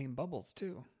has a nickname Bubbles,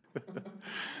 too.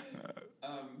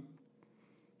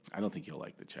 I don't think he'll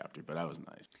like the chapter, but I was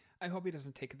nice. I hope he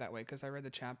doesn't take it that way, because I read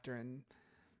the chapter, and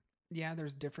yeah,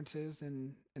 there's differences,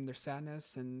 and there's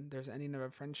sadness, and there's ending of a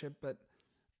friendship, but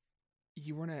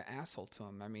you weren't an asshole to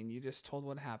him. I mean, you just told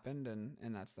what happened, and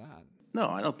that's that. No,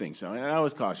 I don't think so. And I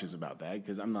was cautious about that,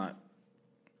 because I'm not...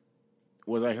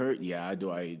 Was I hurt? Yeah.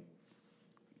 Do I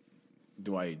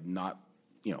not...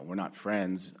 we're not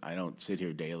friends. I don't sit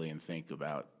here daily and think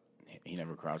about... He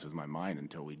never crosses my mind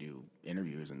until we do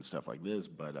interviews and stuff like this,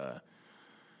 but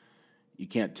you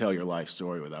can't tell your life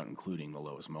story without including the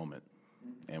lowest moment.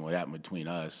 And what happened between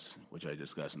us, which I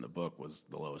discuss in the book, was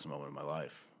the lowest moment of my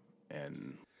life.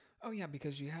 And... Oh, yeah,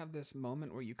 because you have this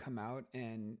moment where you come out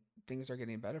and things are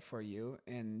getting better for you,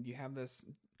 and you have this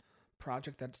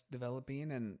project that's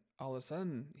developing, and all of a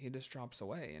sudden he just drops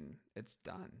away and it's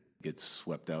done. Gets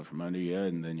swept out from under you,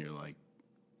 and then you're like,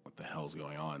 what the hell's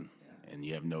going on? Yeah. And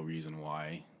you have no reason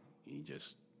why.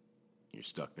 You're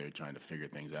stuck there trying to figure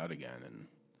things out again. And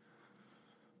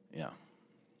yeah.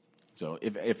 So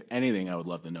if anything, I would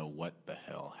love to know what the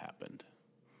hell happened.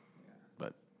 Yeah.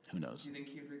 But Who knows? Do you think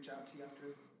he'd reach out to you after?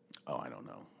 Oh, I don't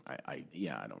know. I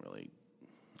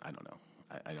don't know.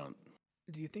 I don't.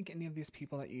 Do you think any of these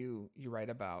people that you write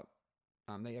about,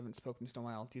 that you haven't spoken to in a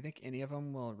while, do you think any of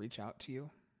them will reach out to you?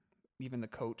 Even the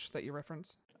coach that you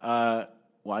reference? Well,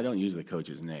 I don't use the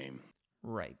coach's name.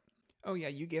 Right. Oh, yeah,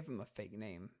 you gave him a fake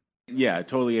name. Yeah, I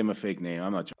totally gave him a fake name.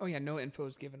 I'm not. Oh, yeah, no info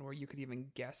is given where you could even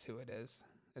guess who it is.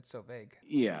 It's so vague.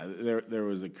 Yeah, there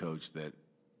was a coach that.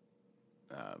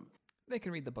 They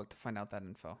can read the book to find out that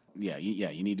info. Yeah,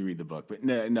 you need to read the book. But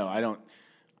no, I don't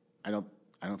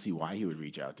see why he would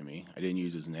reach out to me. I didn't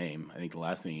use his name. I think the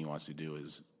last thing he wants to do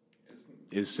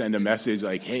is send a message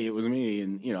like, "Hey, it was me."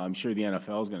 And I'm sure the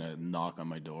NFL is going to knock on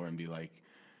my door and be like,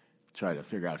 try to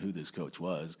figure out who this coach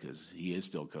was, because he is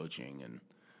still coaching, and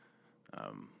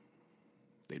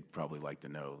they'd probably like to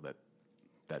know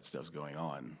that stuff's going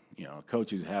on.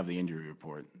 Coaches have the injury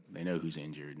report. They know who's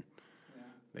injured. Yeah.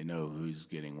 They know who's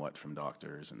getting what from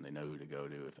doctors, and they know who to go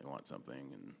to if they want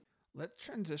something. And let's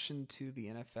transition to the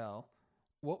NFL.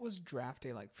 What was draft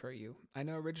day like for you? I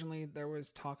know originally there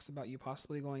was talks about you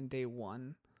possibly going day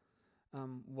one.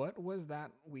 What was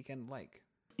that weekend like?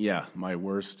 Yeah, my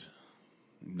worst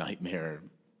nightmare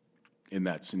in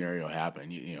that scenario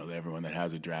happened. Everyone that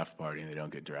has a draft party and they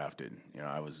don't get drafted.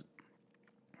 I was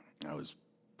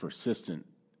persistent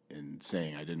in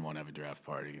saying I didn't want to have a draft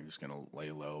party. I'm just going to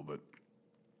lay low. But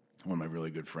one of my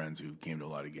really good friends who came to a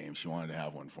lot of games, she wanted to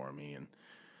have one for me. And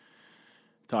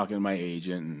talking to my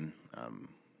agent and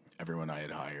everyone I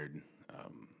had hired,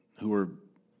 who were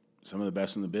some of the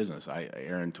best in the business.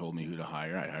 Aaron told me who to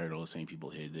hire. I hired all the same people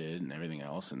he did and everything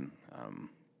else. And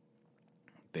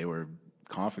they were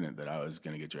confident that I was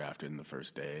going to get drafted in the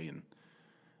first day, and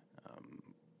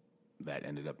that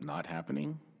ended up not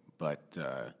happening. But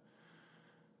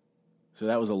so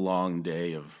that was a long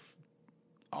day of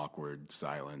awkward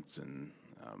silence and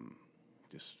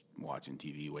just watching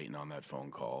TV, waiting on that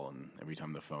phone call. And every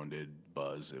time the phone did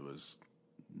buzz, it was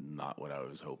not what I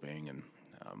was hoping. And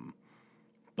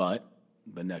but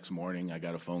the next morning, I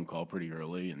got a phone call pretty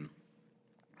early, and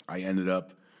I ended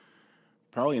up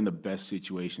probably in the best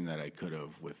situation that I could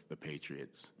have with the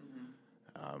Patriots.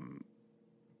 Mm-hmm.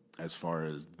 As far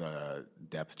as the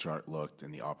depth chart looked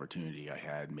and the opportunity I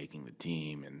had making the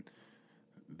team, and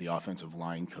the offensive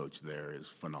line coach there is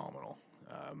phenomenal.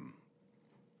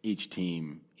 Each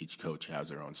coach has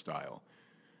their own style.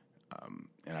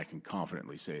 And I can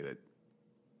confidently say that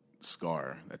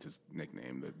Scar, that's his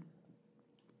nickname, the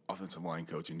offensive line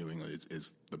coach in New England,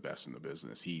 is the best in the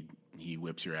business. He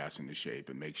whips your ass into shape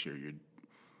and makes sure you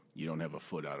don't have a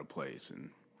foot out of place. And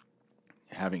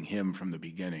having him from the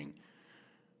beginning,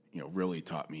 really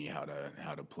taught me how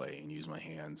to play and use my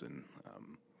hands. And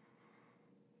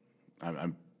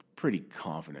I'm pretty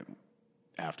confident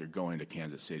after going to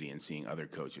Kansas City and seeing other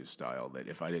coaches' style that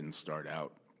if I didn't start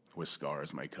out with Scar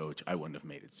as my coach, I wouldn't have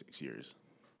made it 6 years.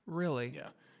 Really? Yeah.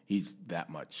 He's that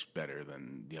much better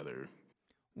than the other.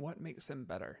 What makes him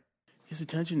better? His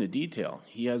attention to detail.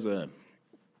 He has a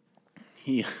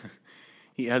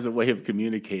way of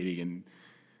communicating,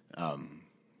 and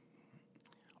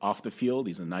off the field,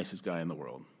 he's the nicest guy in the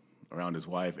world. Around his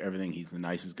wife, everything, he's the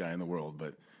nicest guy in the world.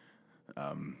 But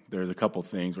there's a couple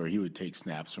things where he would take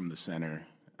snaps from the center,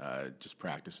 just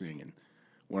practicing, and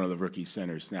one of the rookie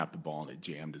centers snapped the ball and it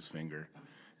jammed his finger.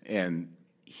 And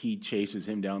he chases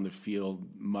him down the field,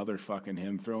 motherfucking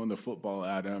him, throwing the football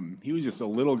at him. He was just a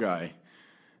little guy.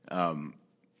 I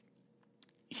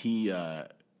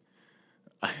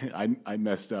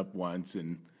messed up once,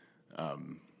 and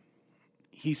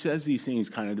he says these things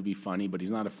kind of to be funny, but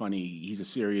he's a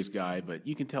serious guy, but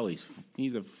you can tell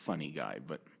he's a funny guy.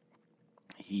 But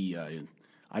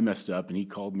I messed up, and he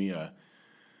called me a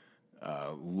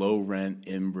low-rent,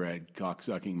 inbred,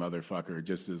 cocksucking motherfucker,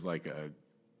 just as like a,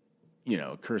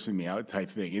 cursing me out type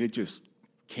thing. And it just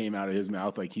came out of his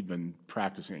mouth like he'd been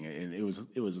practicing it. And it was,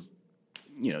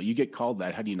 you get called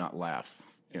that, how do you not laugh?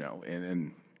 It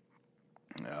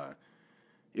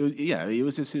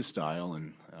was just his style.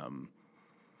 And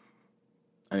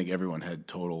I think everyone had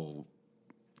total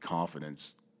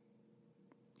confidence,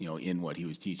 in what he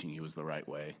was teaching. He was the right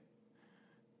way.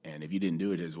 And if you didn't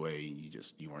do it his way,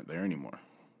 you weren't there anymore.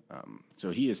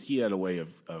 So he had a way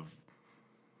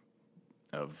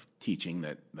of teaching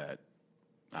that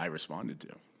I responded to.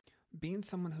 Being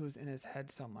someone who's in his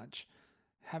head so much,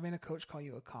 having a coach call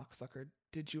you a cocksucker,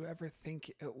 did you ever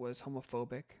think it was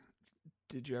homophobic?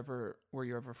 Were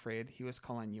you ever afraid he was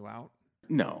calling you out?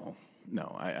 No.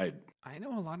 I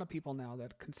know a lot of people now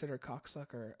that consider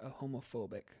cocksucker a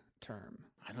homophobic term.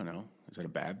 I don't know. Is that a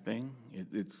bad thing?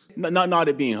 It's not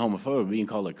it being homophobic, being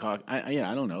called a cock. I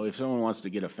don't know. If someone wants to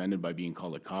get offended by being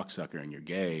called a cocksucker and you're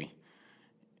gay,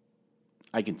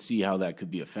 I can see how that could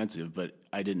be offensive. But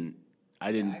I didn't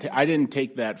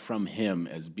take that from him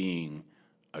as being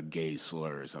a gay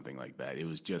slur or something like that. It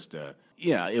was just a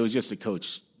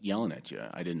coach yelling at you.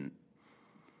 I didn't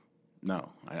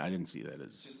see that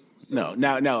as no.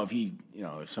 Now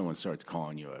if someone starts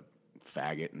calling you a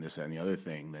faggot and this that, and the other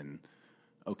thing, then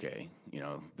okay,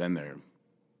 then they're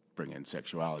bringing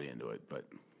sexuality into it. But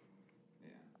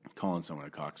calling someone a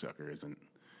cocksucker isn't,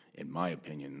 in my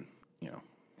opinion,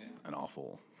 an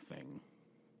awful thing.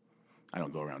 I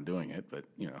don't go around doing it, but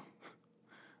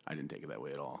I didn't take it that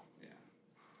way at all. Yeah.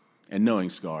 And knowing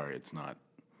Scar, it's not.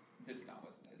 It's not,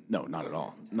 wasn't it? No, not at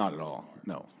all. Not at all.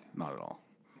 No, not at all.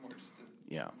 More just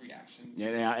a reaction. Yeah,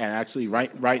 and actually,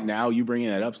 right now, you bringing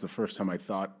that up is the first time I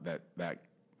thought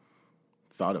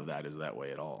of that as that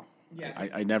way at all. Yeah,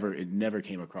 it never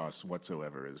came across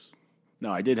whatsoever as.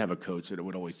 No, I did have a coach that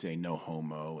would always say no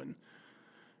homo, and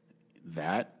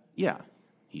that,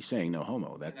 he's saying no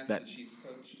homo. That's the Chiefs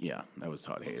coach. Yeah, that was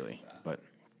Todd Haley, but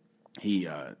he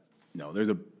no, there's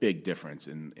a big difference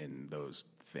in those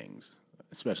things,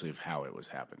 especially of how it was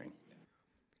happening.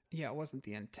 Yeah, it wasn't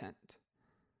the intent.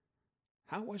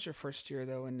 How was your first year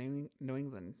though in New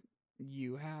England?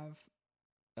 You have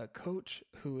a coach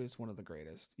who is one of the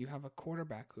greatest. You have a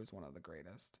quarterback who is one of the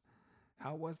greatest.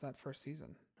 How was that first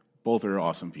season? Both are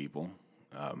awesome people.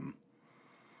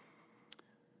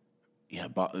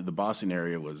 The Boston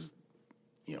area was,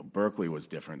 Berkeley was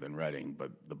different than Reading,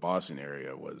 but the Boston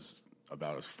area was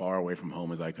about as far away from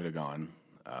home as I could have gone.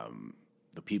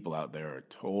 The people out there are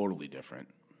totally different,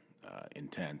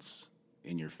 intense,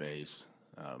 in your face.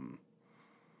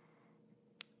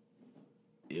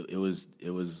 It was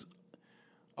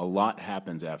a lot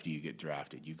happens after you get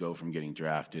drafted. You go from getting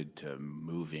drafted to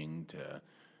moving to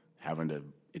having to.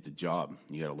 It's a job.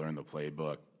 You got to learn the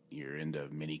playbook. You're into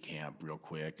mini camp real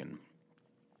quick, and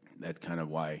that's kind of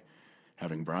why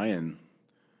having Brian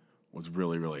was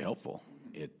really, really helpful.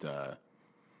 It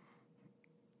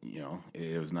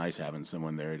was nice having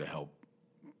someone there to help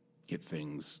get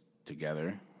things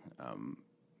together,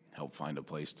 help find a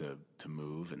place to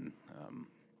move, and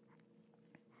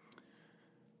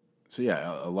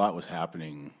a lot was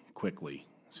happening quickly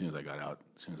as soon as I got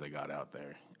out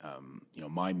there.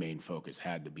 My main focus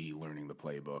had to be learning the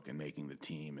playbook and making the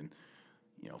team, and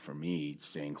for me,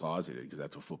 staying closeted, because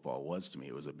that's what football was to me.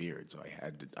 It was a beard, so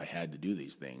I had to do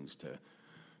these things to,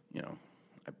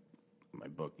 my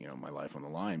book, my life on the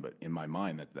line. But in my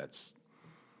mind, that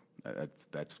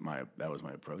was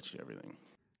my approach to everything.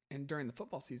 And during the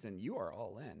football season, you are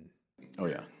all in. Oh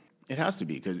yeah, it has to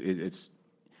be, because it's.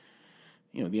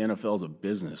 The NFL is a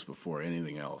business before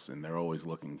anything else, and they're always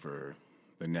looking for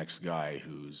the next guy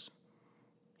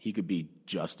he could be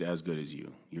just as good as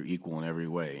you. You're equal in every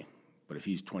way. But if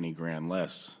he's $20,000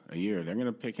 less a year, they're going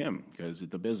to pick him because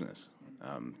it's a business.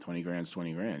 $20,000 is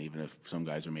 $20,000, even if some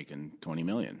guys are making $20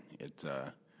 million.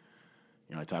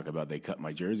 I talk about they cut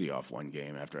my jersey off one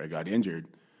game after I got injured.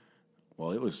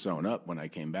 Well, it was sewn up when I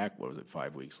came back. What was it,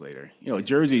 5 weeks later? A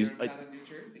jersey's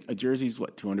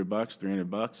what, $200,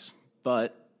 $300?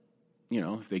 But,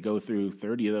 if they go through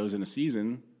 30 of those in a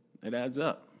season, it adds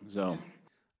up. So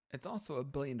it's also a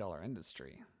 $1 billion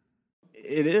industry.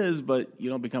 It is, but you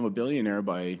don't become a billionaire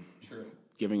by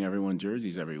giving everyone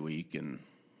jerseys every week. And,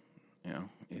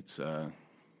 it's,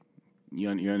 you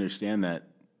understand that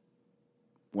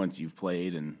once you've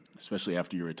played, and especially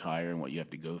after you retire, and what you have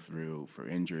to go through for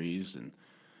injuries. And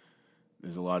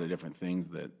there's a lot of different things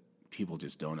that people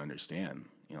just don't understand.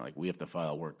 Like we have to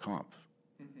file work comp.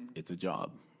 Mm-hmm. It's a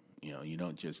job. You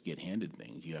don't just get handed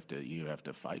things. You have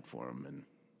to fight for them,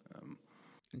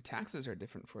 and taxes are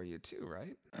different for you too,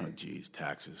 right? Oh, geez,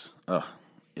 taxes.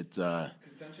 It's because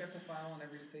don't you have to file in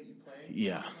every state you play?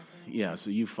 Yeah. So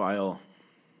you file,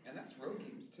 and that's road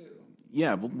games too.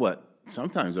 Yeah, but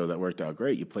sometimes though that worked out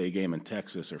great. You play a game in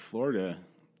Texas or Florida,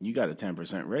 you got a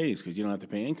 10% raise because you don't have to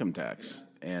pay income tax,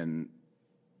 and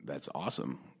that's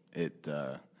awesome. It's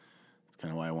kind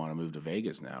of why I want to move to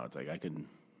Vegas now. It's like I could,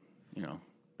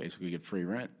 basically get free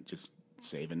rent, just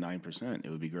saving 9%. It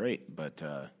would be great. But,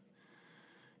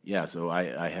 so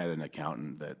I had an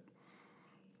accountant that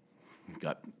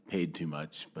got paid too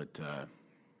much, but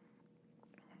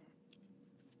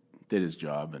did his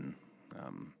job. And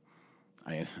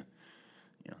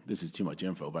this is too much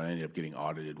info, but I ended up getting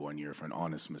audited one year for an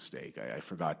honest mistake. I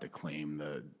forgot to claim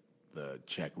the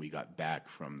check we got back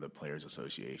from the Players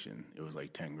Association. It was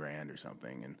like $10,000 or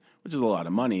something, and which is a lot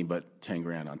of money, but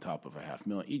 $10,000 on top of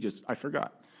 $500,000. I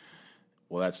forgot.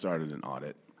 Well, that started an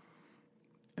audit,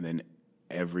 and then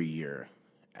every year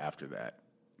after that,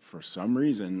 for some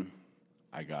reason,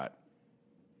 I got,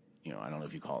 I don't know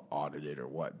if you call it audited or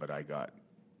what, but I got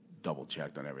double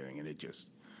checked on everything, and it just,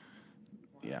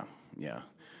 yeah.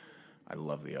 I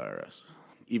love the IRS.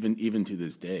 Even to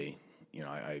this day,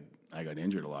 I got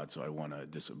injured a lot, so I won a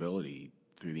disability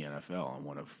through the NFL. I'm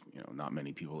one of, not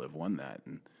many people have won that.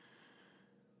 And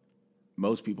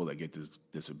most people that get this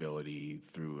disability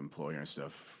through employer and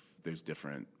stuff, there's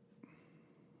different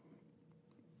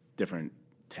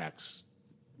tax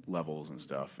levels and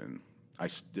stuff, and I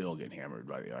still get hammered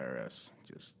by the IRS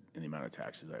just in the amount of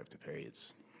taxes I have to pay.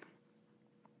 It's,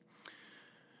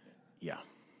 yeah.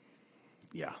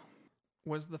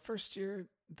 Was the first year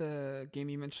the game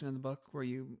you mentioned in the book where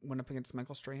you went up against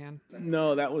Michael Strahan?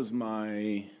 No, that was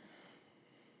I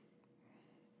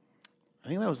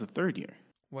think that was the third year.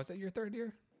 Was it your third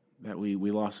year? That we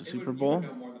lost the Super Bowl? You would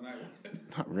know more than I would.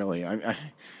 Not really.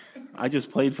 I just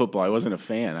played football. I wasn't a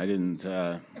fan. I didn't.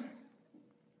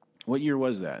 What year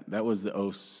was that? That was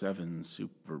the 07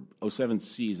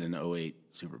 season, 08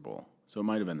 Super Bowl. So it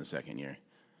might have been the second year.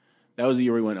 That was the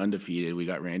year we went undefeated. We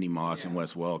got Randy Moss and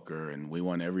Wes Welker, and we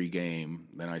won every game.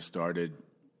 Then I started.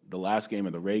 The last game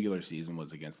of the regular season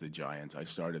was against the Giants. I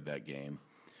started that game,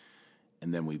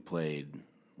 and then we played.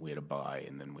 We had a bye,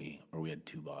 and then we had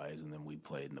two byes, and then we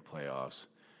played in the playoffs.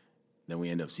 Then we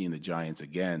ended up seeing the Giants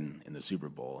again in the Super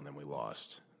Bowl, and then we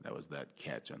lost. That was that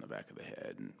catch on the back of the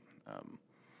head, and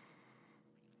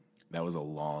that was a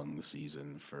long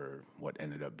season for what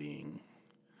ended up being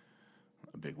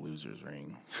a big loser's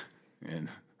ring. And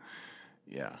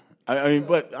yeah, I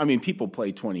mean, people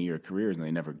play 20-year careers and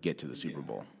they never get to the Super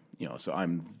Bowl. So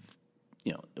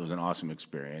it was an awesome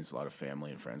experience. A lot of family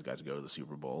and friends got to go to the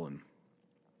Super Bowl, and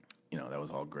that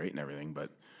was all great and everything. But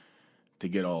to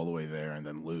get all the way there and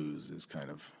then lose is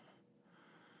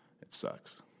it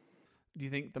sucks. Do you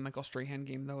think the Michael Strahan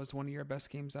game though is one of your best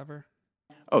games ever?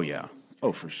 Oh yeah,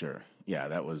 for sure. Yeah,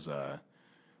 that was.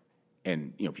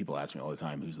 And people ask me all the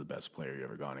time, who's the best player you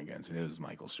ever gone against? And it was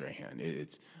Michael Strahan.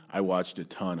 I watched a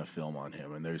ton of film on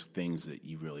him, and there's things that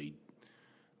you really,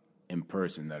 in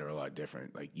person, that are a lot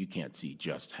different. Like, you can't see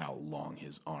just how long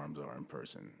his arms are in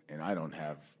person, and I don't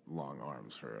have long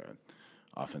arms for an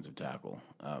offensive tackle.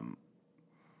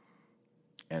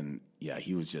 And yeah,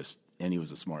 he was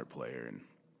a smart player,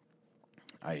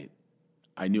 and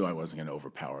I knew I wasn't going to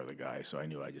overpower the guy, so I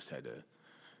knew I just had to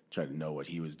try to know what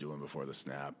he was doing before the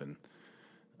snap. And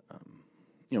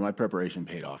my preparation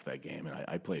paid off that game, and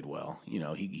I played well.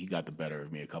 He got the better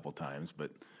of me a couple times,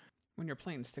 but when you're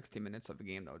playing 60 minutes of a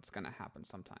game, though, it's going to happen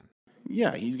sometime.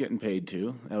 Yeah, he's getting paid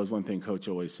too. That was one thing Coach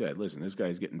always said. Listen, this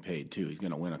guy's getting paid too. He's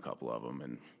going to win a couple of them,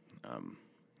 and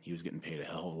he was getting paid a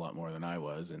hell of a lot more than I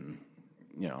was, and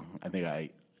I think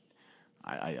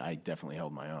I definitely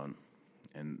held my own,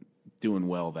 and doing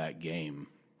well that game,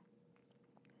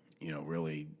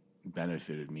 really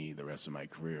benefited me the rest of my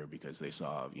career because they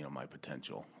saw, my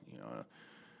potential,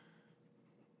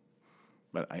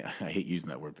 But I hate using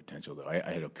that word potential, though. I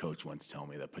had a coach once tell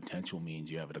me that potential means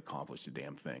you haven't accomplished a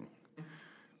damn thing.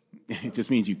 It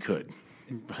just means you could.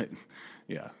 But,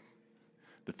 yeah,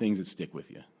 the things that stick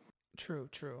with you. True.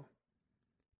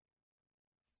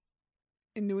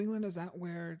 In New England, is that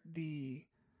where the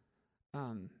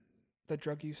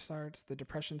drug use starts, the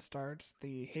depression starts,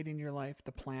 the hating your life,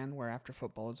 the plan where after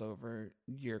football is over,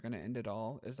 you're going to end it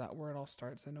all? Is that where it all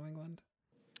starts in New England?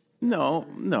 No.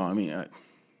 I mean,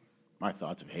 my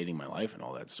thoughts of hating my life and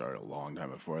all that started a long time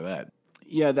before that.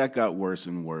 Yeah, that got worse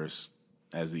and worse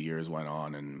as the years went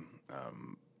on, and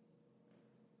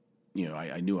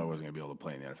I knew I wasn't going to be able to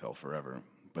play in the NFL forever.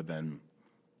 But then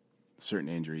certain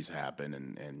injuries happen,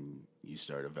 and you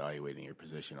start evaluating your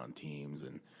position on teams,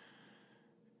 and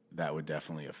that would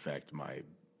definitely affect my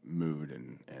mood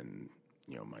and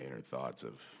my inner thoughts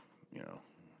of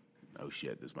oh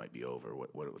shit, this might be over.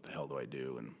 What the hell do I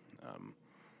do? And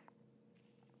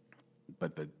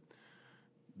but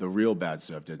the real bad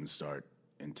stuff didn't start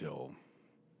until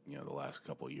the last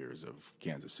couple of years of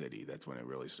Kansas City. That's when it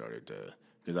really started to,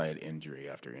 because I had injury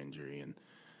after injury, and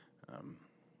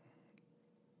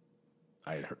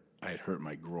I had hurt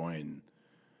my groin.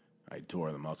 I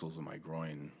tore the muscles of my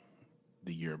groin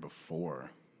the year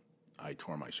before I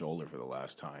tore my shoulder for the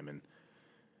last time, and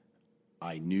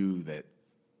I knew that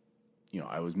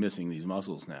I was missing these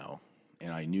muscles now,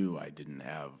 and I knew I didn't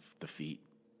have the feet,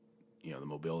 the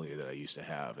mobility that I used to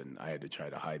have, and I had to try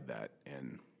to hide that.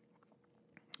 And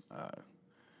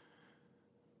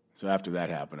so after that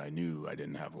happened, I knew I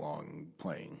didn't have long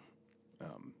playing.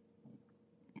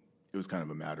 It was kind of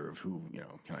a matter of who,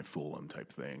 can I fool him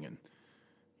type thing, and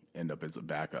end up as a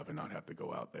backup and not have to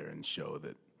go out there and show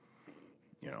that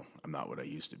I'm not what I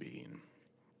used to be. And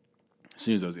as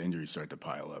soon as those injuries start to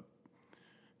pile up,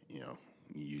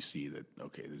 you see that,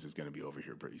 okay, this is going to be over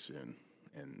here pretty soon.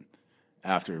 And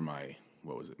after my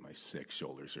sixth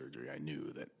shoulder surgery, I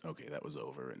knew that, okay, that was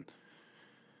over and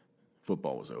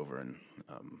football was over. And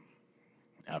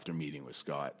after meeting with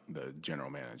Scott, the general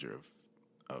manager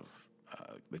of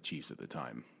the Chiefs at the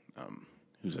time,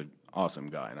 who's an awesome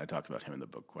guy, and I talked about him in the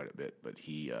book quite a bit, but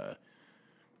he,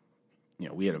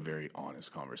 we had a very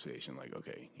honest conversation, like,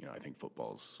 okay, I think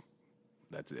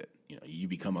that's it. You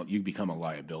become a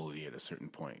liability at a certain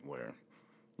point where,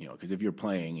 because if you're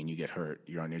playing and you get hurt,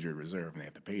 you're on injured reserve and they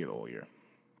have to pay you the whole year.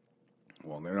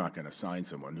 Well, they're not going to sign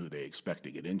someone who they expect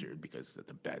to get injured because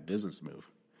that's a bad business move.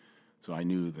 So I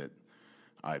knew that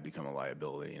I'd become a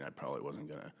liability and I probably wasn't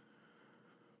going to,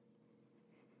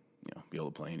 be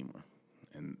able to play anymore.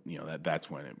 And, that's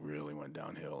when it really went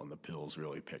downhill and the pills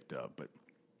really picked up. But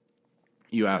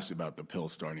you asked about the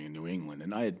pills starting in New England,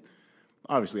 and I had,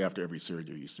 obviously after every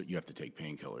surgery you have to take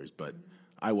painkillers, but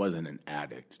I wasn't an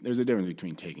addict. There's a difference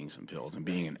between taking some pills and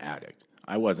being an addict.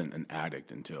 I wasn't an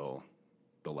addict until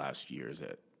the last years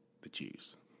at the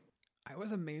Chiefs. I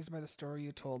was amazed by the story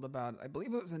you told about, I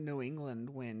believe it was in New England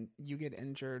when you get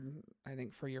injured, I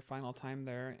think for your final time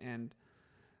there, and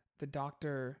the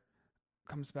doctor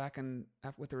comes back and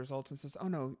with the results and says, "Oh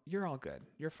no, you're all good.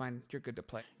 You're fine. You're good to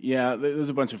play." Yeah, there's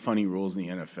a bunch of funny rules in the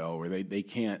NFL where they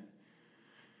can't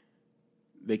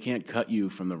cut you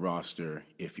from the roster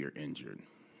if you're injured.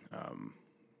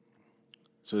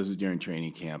 So this was during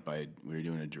training camp. We were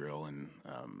doing a drill, and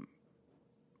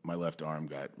my left arm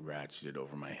got ratcheted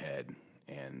over my head,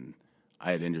 and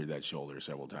I had injured that shoulder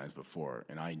several times before,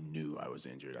 and I knew I was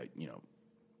injured.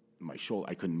 My shoulder,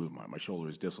 I couldn't move my shoulder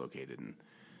was dislocated, and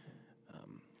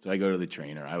so I go to the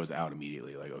trainer. I was out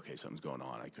immediately, like, okay, something's going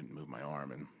on. I couldn't move my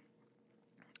arm, and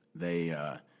they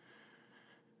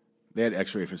had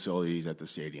X-ray facilities at the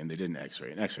stadium. They did an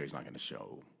X-ray. An X-ray is not going to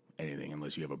show anything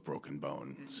unless you have a broken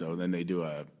bone. Mm-hmm. So then they do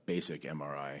a basic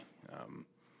MRI,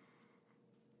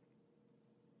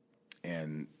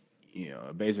 and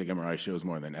a basic MRI shows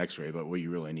more than X-ray. But what you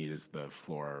really need is the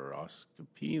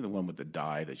fluoroscopy, the one with the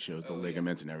dye that shows the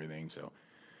ligaments and everything. So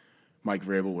Mike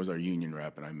Vrabel was our union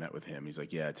rep, and I met with him. He's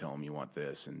like, "Yeah, tell him you want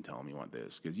this, and tell him you want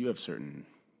this, because you're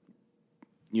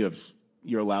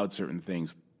allowed certain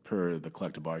things per the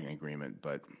collective bargaining agreement,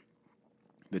 but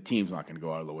the team's not going to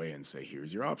go out of the way and say,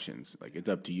 here's your options. Like, it's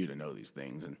up to you to know these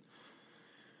things." And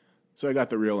so I got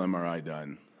the real MRI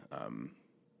done.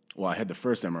 I had the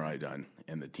first MRI done,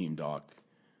 and the team doc,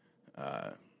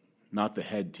 not the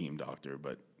head team doctor,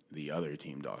 but the other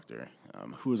team doctor,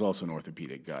 who was also an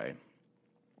orthopedic guy,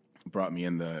 brought me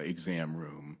in the exam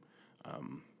room.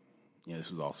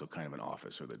 This was also kind of an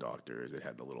office for the doctors. It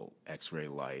had the little X-ray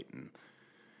light, and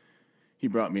he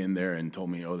brought me in there and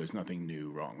told me, "Oh, there's nothing new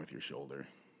wrong with your shoulder,"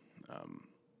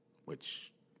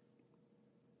 which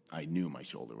I knew my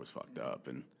shoulder was fucked up.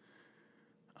 And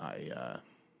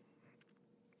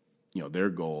their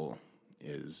goal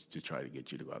is to try to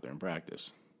get you to go out there and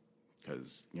practice,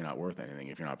 because you're not worth anything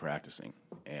if you're not practicing.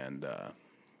 And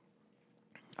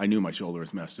I knew my shoulder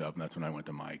was messed up, and that's when I went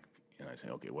to Mike, and I said,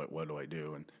 "Okay, what do I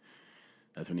do?" And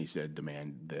that's when he said,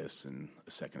 "Demand this and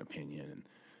a second opinion." And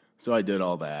so I did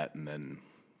all that, and then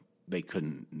they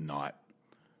couldn't not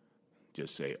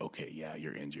just say, "Okay, yeah,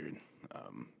 you're injured."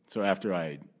 So after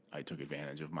I took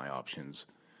advantage of my options,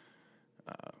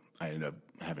 I ended up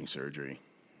having surgery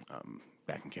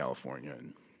back in California,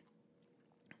 and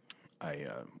I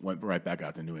went right back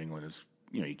out to New England. As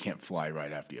you can't fly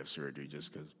right after you have surgery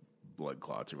just because blood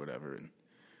clots or whatever. And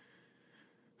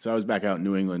so I was back out in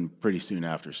New England pretty soon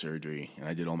after surgery, and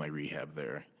I did all my rehab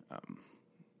there.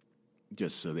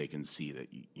 Just so they can see that,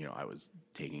 I was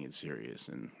taking it serious.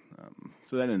 And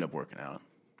so that ended up working out.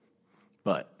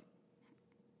 But,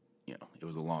 it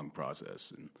was a long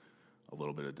process and a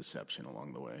little bit of deception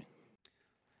along the way.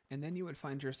 And then you would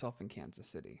find yourself in Kansas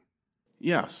City.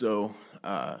 Yeah, so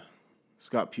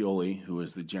Scott Pioli, who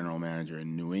was the general manager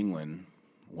in New England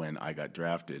when I got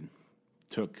drafted,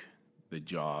 took the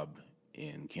job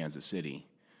in Kansas City.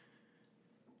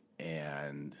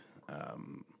 And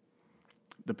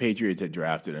the Patriots had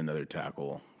drafted another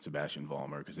tackle, Sebastian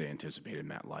Vollmer, because they anticipated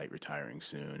Matt Light retiring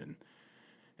soon. And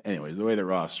anyways, the way the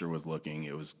roster was looking,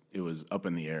 it was up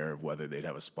in the air of whether they'd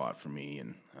have a spot for me.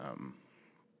 And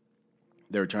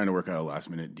they were trying to work out a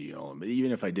last-minute deal. But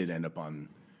even if I did end up on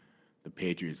the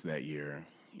Patriots that year,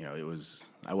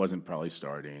 I wasn't probably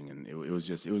starting, and it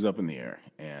was up in the air.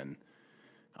 And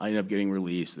I ended up getting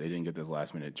released. They didn't get this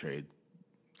last-minute trade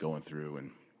going through,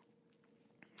 and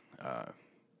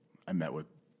I met with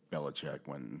Belichick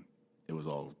when it was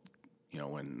all,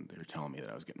 when they were telling me that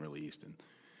I was getting released, and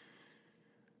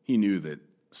he knew that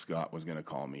Scott was going to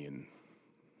call me and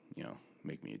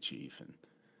make me a Chief, and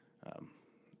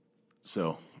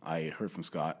so I heard from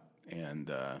Scott,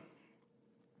 and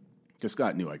because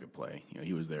Scott knew I could play,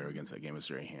 he was there against that game with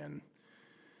Strahan.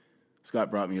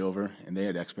 Scott brought me over, and they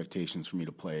had expectations for me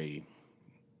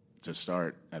to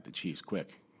start at the Chiefs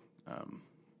quick.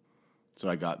 So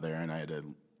I got there, and I had a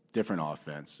different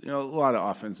offense. A lot of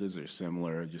offenses are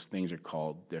similar, just things are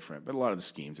called different, but a lot of the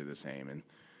schemes are the same. And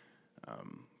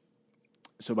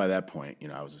so by that point,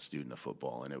 I was a student of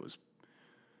football, and it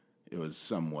was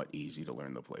somewhat easy to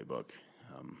learn the playbook.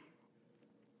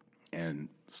 And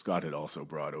Scott had also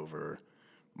brought over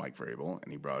Mike Vrabel,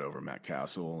 and he brought over Matt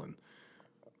Castle, and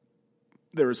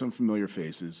there were some familiar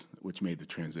faces, which made the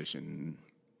transition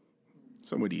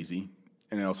somewhat easy.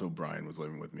 And also Brian was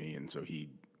living with me, and so he,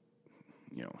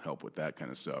 helped with that kind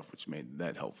of stuff, which made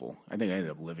that helpful. I think I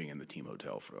ended up living in the team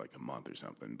hotel for like a month or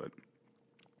something. But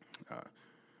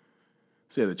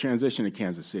so yeah, the transition to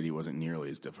Kansas City wasn't nearly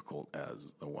as difficult as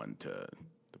the one to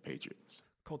the Patriots.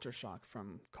 Culture shock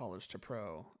from college to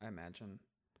pro, I imagine.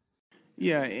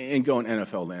 Yeah, and going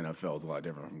NFL to NFL is a lot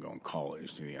different from going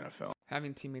college to the NFL.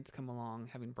 Having teammates come along,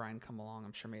 having Brian come along,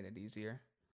 I'm sure made it easier.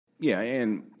 Yeah,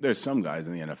 and there's some guys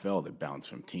in the NFL that bounce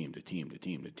from team to team to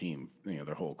team to team,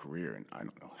 their whole career, and I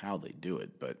don't know how they do it,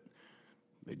 but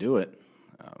they do it.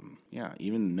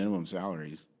 Even minimum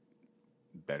salary is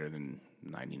better than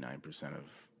 99% of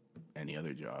any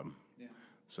other job. Yeah.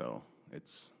 So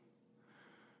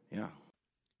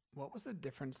What was the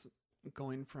difference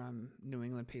going from New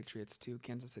England Patriots to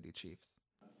Kansas City Chiefs?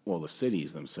 Well, the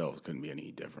cities themselves couldn't be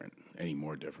any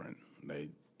more different.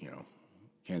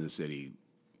 Kansas City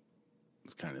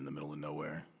was kind of in the middle of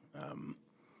nowhere,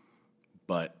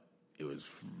 but it was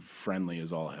friendly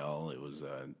as all hell. It was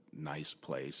a nice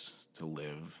place to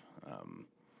live.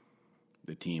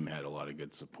 The team had a lot of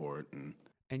good support, and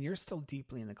you're still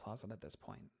deeply in the closet at this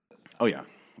point. Oh yeah,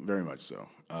 very much so.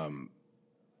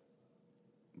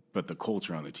 But the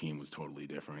culture on the team was totally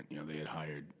different. They had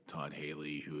hired Todd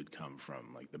Haley, who had come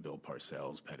from like the Bill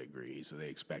Parcells pedigree, so they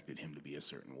expected him to be a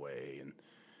certain way, and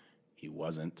he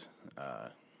wasn't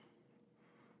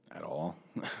at all.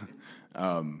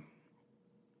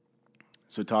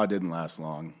 So Todd didn't last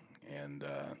long, and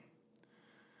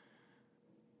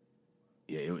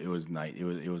it was night.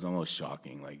 It was almost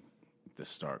shocking, like the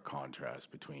stark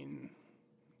contrast between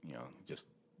just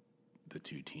the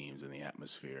two teams and the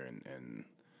atmosphere and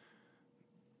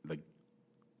the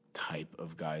type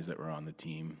of guys that were on the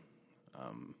team.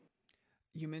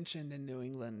 You mentioned in New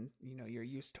England, you're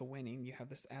used to winning. You have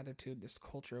this attitude, this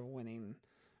culture of winning.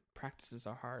 Practices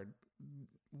are hard.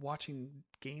 Watching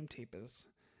game tape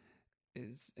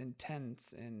is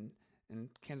intense, and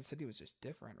Kansas City was just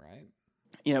different, right?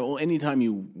 Yeah, well, anytime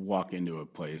you walk into a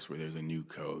place where there's a new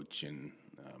coach and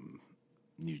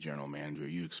new general manager,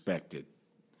 you expect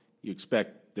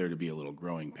there to be a little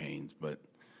growing pains, but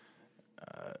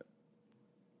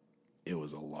it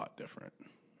was a lot different.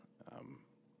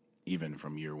 Even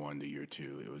from year one to year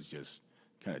two, it was just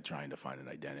kind of trying to find an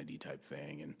identity type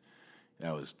thing, and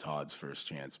that was Todd's first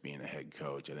chance being a head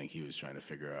coach. I think he was trying to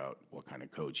figure out what kind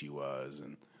of coach he was,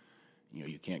 and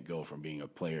you can't go from being a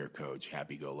player coach,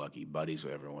 happy-go-lucky, buddies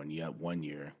with everyone. You have 1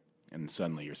 year, and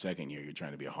suddenly your second year, you're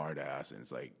trying to be a hard ass, and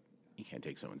it's like you can't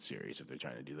take someone serious if they're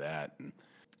trying to do that. And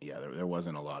yeah, there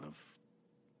wasn't a lot of.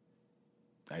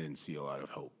 I didn't see a lot of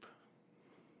hope.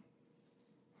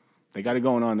 They got it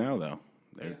going on now, though.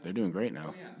 They're doing great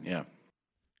now.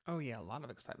 Oh yeah, a lot of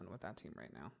excitement with that team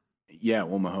right now. Yeah,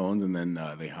 well, Mahomes, and then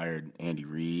they hired Andy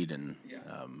Reid, and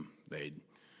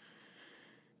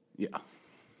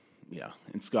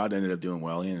and Scott ended up doing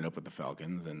well. He ended up with the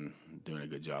Falcons and doing a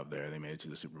good job there. They made it to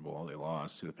the Super Bowl. They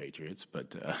lost to the Patriots,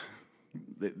 but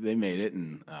they made it,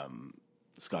 and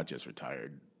Scott just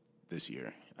retired this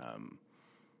year.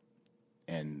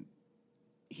 And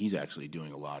he's actually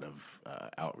doing a lot of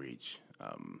outreach.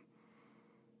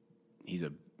 He's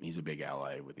a big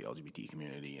ally with the LGBT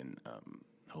community, and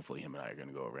hopefully him and I are going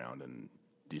to go around and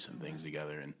do some things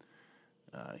together. And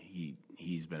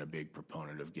he's been a big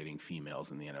proponent of getting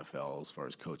females in the NFL as far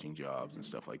as coaching jobs and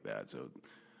stuff like that. So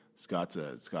Scott's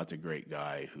a great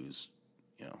guy who's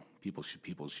people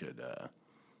should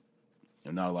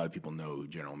not a lot of people know who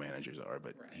general managers are,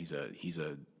 but right. He's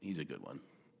a good one.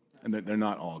 And they're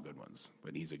not all good ones,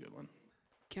 but he's a good one.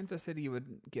 Kansas City would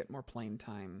get more playing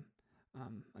time.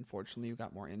 Unfortunately, you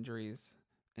got more injuries.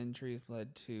 Injuries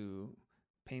led to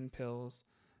pain pills.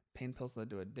 Pain pills led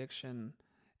to addiction.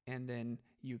 And then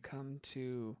you come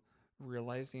to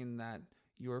realizing that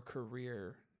your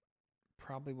career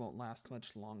probably won't last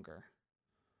much longer.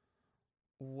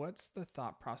 What's the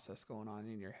thought process going on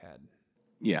in your head?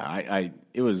 Yeah,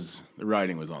 it was, the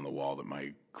writing was on the wall that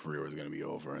my career was going to be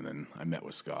over. And then I met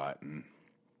with Scott, and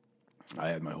I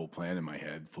had my whole plan in my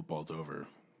head. Football's over,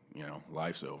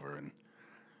 life's over. And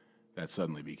that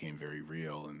suddenly became very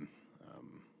real. And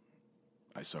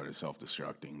I started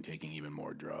self-destructing, taking even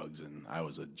more drugs. And I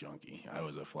was a junkie. I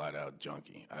was a flat out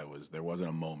junkie. There wasn't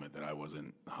a moment that I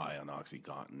wasn't high on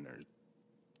OxyContin or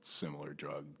similar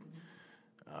drug.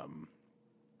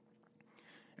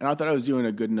 And I thought I was doing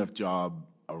a good enough job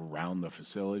around the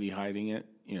facility hiding it.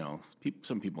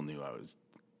 Some people knew I was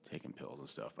taking pills and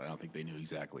stuff, but I don't think they knew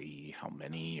exactly how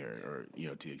many or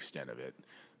to the extent of it.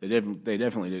 They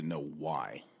definitely didn't know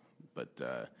why. But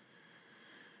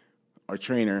our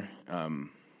trainer,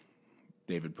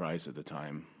 David Price at the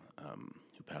time,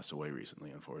 who passed away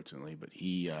recently, unfortunately, but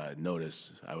he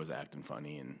noticed I was acting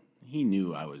funny, and he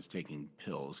knew I was taking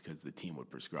pills because the team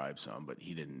would prescribe some, but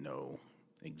he didn't know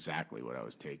exactly what I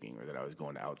was taking or that I was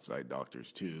going to outside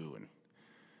doctors too. And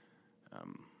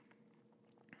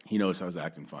he noticed I was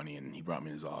acting funny, and he brought me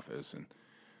in his office and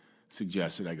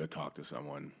suggested I go talk to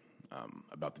someone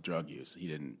about the drug use. He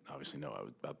didn't obviously know I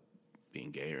was about being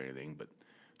gay or anything, but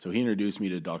so he introduced me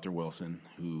to Dr. Wilson,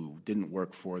 who didn't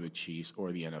work for the Chiefs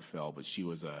or the NFL, but she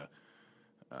was a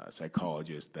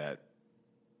psychologist that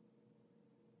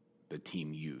the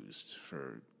team used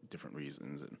for different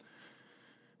reasons. And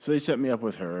so they set me up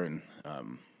with her, and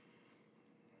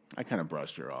I kind of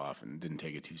brushed her off and didn't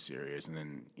take it too serious. And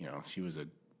then, she was a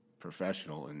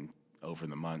professional, and over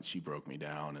the months, she broke me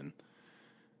down and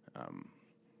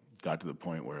got to the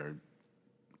point where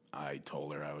I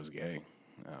told her I was gay.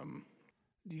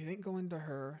 Do you think going to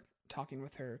her, talking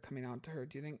with her, coming out to her,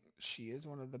 do you think she is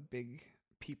one of the big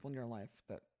people in your life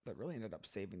that really ended up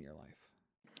saving your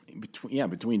life?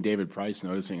 Between David Price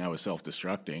noticing I was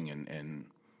self-destructing and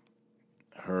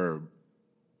her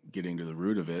getting to the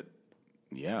root of it,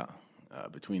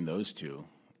 between those two,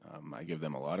 I give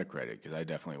them a lot of credit, because I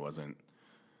definitely wasn't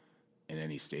in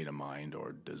any state of mind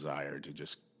or desire to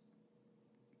just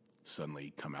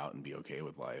suddenly come out and be okay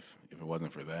with life. If it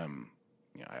wasn't for them,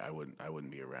 I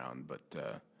wouldn't be around.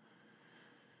 But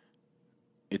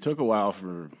it took a while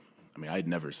I'd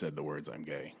never said the words "I'm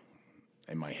gay."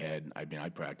 In my head, I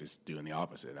practiced doing the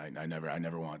opposite. I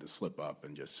never wanted to slip up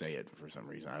and just say it for some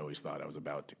reason. I always thought I was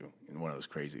about to, and one of those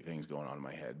crazy things going on in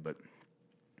my head. But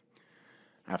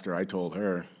after I told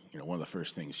her, one of the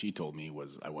first things she told me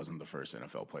was I wasn't the first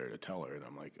NFL player to tell her, and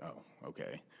I'm like, oh,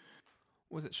 okay.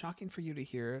 Was it shocking for you to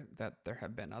hear that there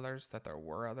have been others, that there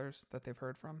were others that they've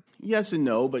heard from? Yes and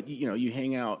no, but you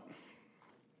hang out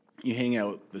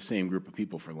the same group of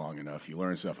people for long enough, you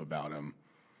learn stuff about them.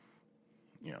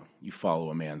 You follow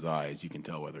a man's eyes, you can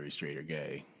tell whether he's straight or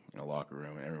gay in a locker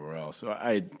room and everywhere else. So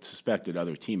I suspected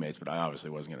other teammates, but I obviously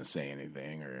wasn't going to say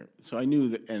anything. So I knew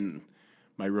that, and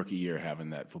my rookie year, having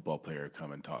that football player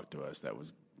come and talk to us that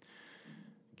was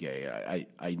gay,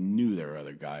 I knew there were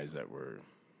other guys that were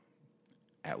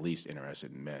at least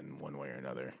interested in men one way or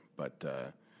another. But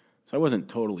so I wasn't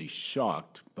totally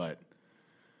shocked, but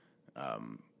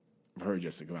for her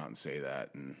just to come out and say that,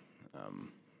 and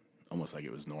almost like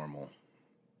it was normal,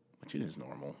 which it is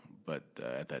normal. But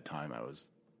at that time, I was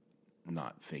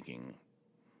not thinking,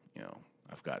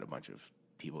 I've got a bunch of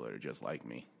people that are just like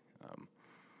me.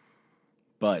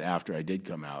 But after I did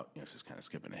come out, just kind of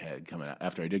skipping ahead,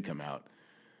 after I did come out,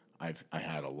 I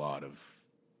had a lot of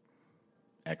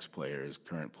ex-players,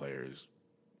 current players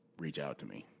reach out to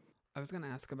me. I was going to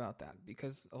ask about that,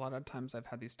 because a lot of times I've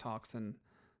had these talks and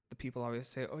the people always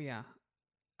say, oh yeah,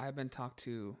 I've been talked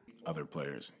to. Other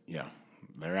players, yeah,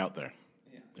 they're out there.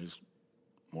 Yeah. There's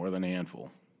more than a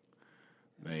handful.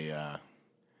 It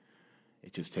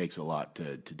just takes a lot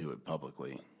to do it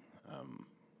publicly,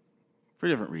 for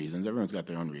different reasons. Everyone's got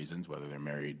their own reasons, whether they're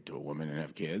married to a woman and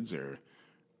have kids, or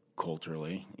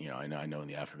culturally. I know in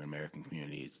the African American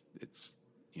community, it's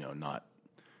not,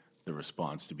 the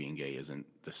response to being gay isn't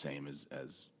the same as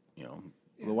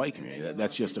the white community.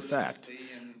 That's just a fact.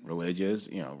 Religion's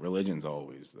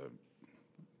always the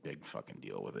big fucking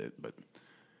deal with it. But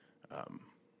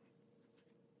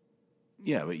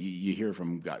but you hear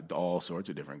from all sorts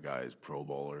of different guys, Pro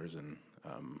Bowlers, and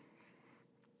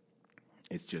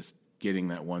it's just getting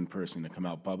that one person to come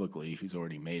out publicly who's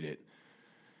already made it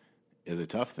is a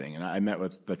tough thing. And I met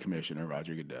with the commissioner,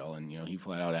 Roger Goodell, and he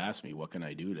flat out asked me, what can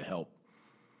I do to help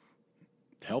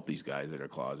these guys that are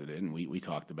closeted? And we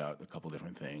talked about a couple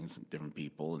different things, different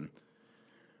people, and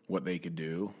what they could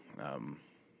do.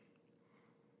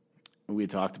 We had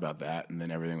talked about that, and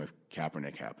then everything with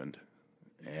Kaepernick happened,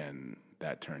 and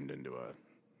that turned into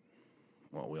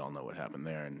we all know what happened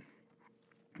there. And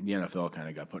the NFL kind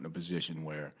of got put in a position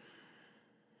where,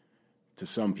 to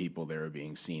some people, they were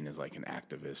being seen as like an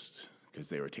activist because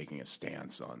they were taking a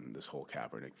stance on this whole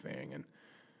Kaepernick thing. And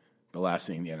the last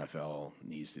thing the NFL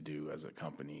needs to do as a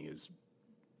company is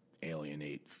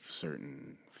alienate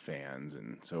certain fans.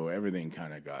 And so everything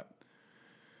kind of got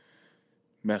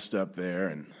messed up there.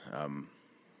 And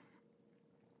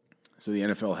so the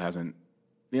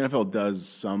NFL does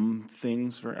some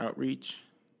things for outreach,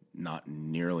 not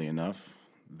nearly enough.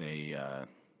 The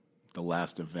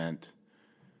last event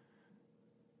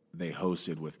they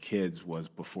hosted with kids was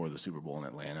before the Super Bowl in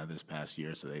Atlanta this past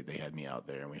year. So they had me out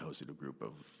there, and we hosted a group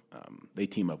of, they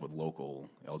team up with local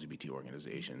LGBT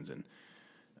organizations. And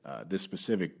this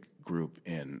specific group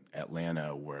in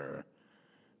Atlanta were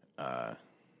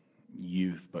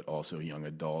youth, but also young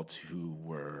adults who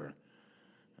were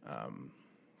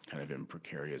kind of in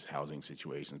precarious housing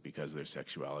situations because of their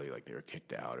sexuality, like they were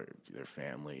kicked out or their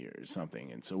family or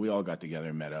something. And so we all got together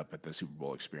and met up at the Super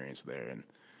Bowl experience there, and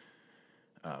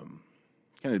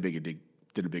kind of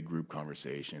did a big group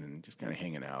conversation and just kind of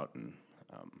hanging out. And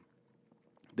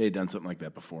they had done something like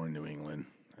that before in New England,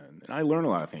 and I learned a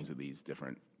lot of things at these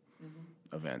different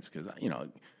events because,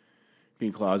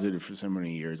 being closeted for so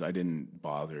many years, I didn't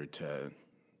bother to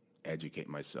educate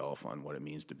myself on what it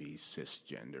means to be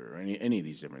cisgender or any of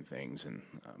these different things, and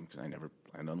because I never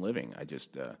planned on living. I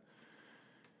just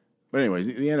but anyways,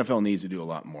 the NFL needs to do a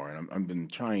lot more, and I've been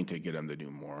trying to get them to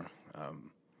do more.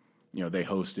 They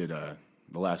hosted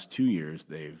the last 2 years.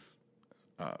 They've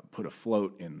put a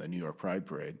float in the New York Pride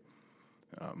Parade.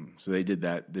 So they did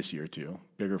that this year too.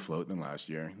 Bigger float than last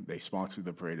year. They sponsored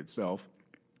the parade itself,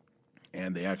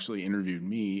 and they actually interviewed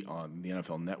me on the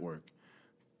NFL Network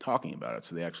talking about it.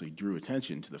 So they actually drew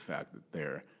attention to the fact that they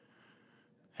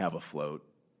have a float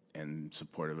and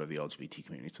supportive of the LGBT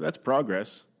community. So that's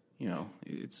progress.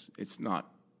 It's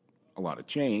not a lot of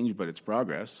change, but it's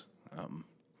progress.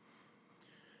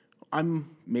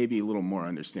 I'm maybe a little more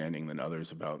understanding than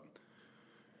others about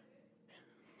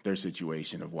their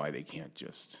situation of why they can't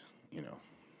just,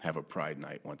 have a pride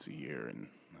night once a year and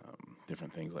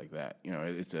different things like that.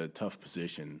 It's a tough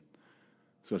position,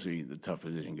 especially the tough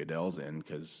position Goodell's in,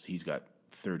 because he's got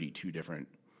 32 different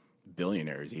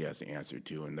billionaires he has to answer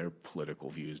to, and their political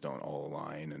views don't all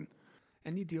align.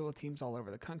 And you deal with teams all over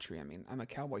the country. I mean, I'm a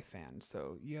Cowboy fan,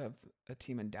 so you have a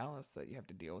team in Dallas that you have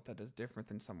to deal with that is different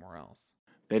than somewhere else.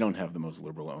 They don't have the most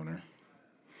liberal owner.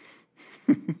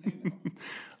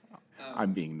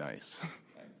 I'm being nice.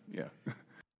 Yeah.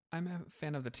 I'm a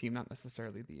fan of the team, not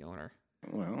necessarily the owner.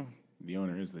 Well, the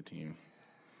owner is the team.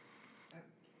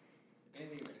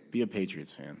 Be a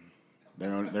Patriots fan.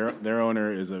 Their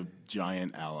owner is a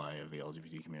giant ally of the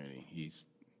LGBT community. He's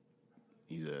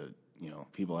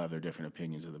people have their different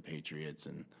opinions of the Patriots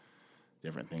and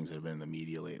different things that have been in the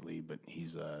media lately, but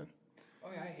he's Oh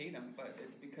yeah, I hate them, but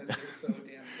it's because they're so damn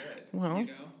good. Well,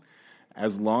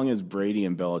 as long as Brady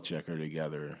and Belichick are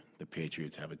together, the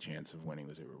Patriots have a chance of winning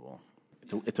the Super Bowl.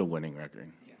 It's a winning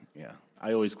record. Yeah.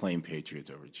 I always claim Patriots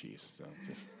over Chiefs. So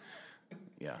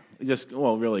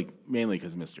really mainly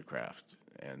because Mr. Kraft,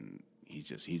 and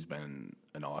he's been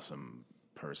an awesome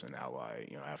person, ally.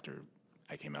 After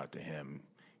I came out to him,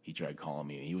 he tried calling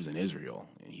me. He was in Israel,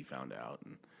 and he found out,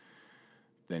 and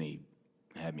then he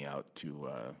had me out to.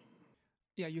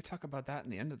 Yeah, you talk about that in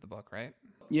the end of the book, right?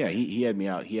 Yeah, he had me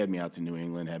out. He had me out to New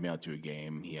England, had me out to a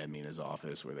game. He had me in his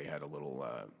office where they had a little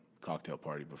cocktail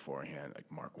party beforehand. Like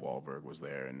Mark Wahlberg was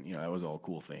there, and that was all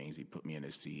cool things. He put me in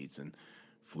his seats and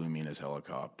flew me in his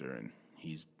helicopter, and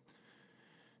he's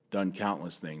done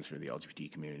countless things for the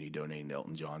LGBT community, donating to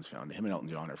Elton John's foundation. Him and Elton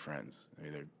John are friends. I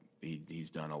mean, he's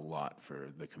done a lot for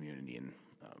the community, and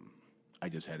I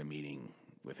just had a meeting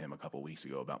with him a couple weeks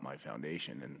ago about my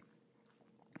foundation, and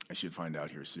I should find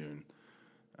out here soon,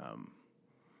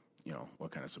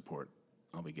 what kind of support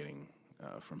I'll be getting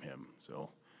from him. So,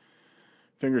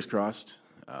 fingers crossed.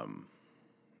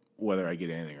 Whether I get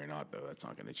anything or not, though, that's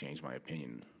not going to change my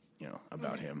opinion,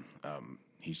 about him. I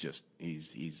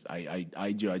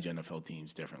judge NFL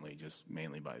teams differently, just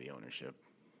mainly by the ownership.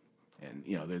 And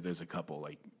there's a couple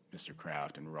like Mr.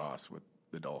 Kraft and Ross with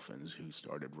the Dolphins who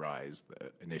started Rise,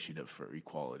 the initiative for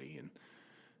equality, and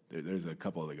there's a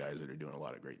couple of the guys that are doing a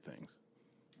lot of great things.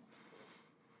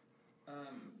 I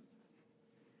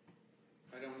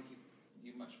don't want to keep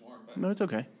you much more, but no, it's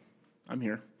okay. I'm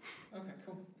here. Okay,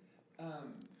 cool.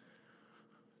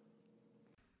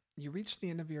 You reached the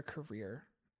end of your career.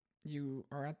 You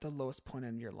are at the lowest point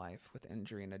in your life with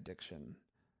injury and addiction.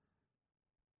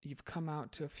 You've come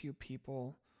out to a few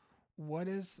people.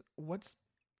 What's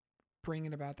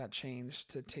bringing about that change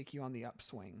to take you on the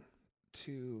upswing,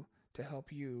 to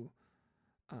help you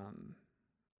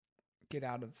get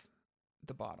out of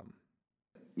the bottom?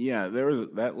 Yeah, there was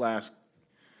that last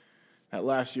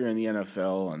year in the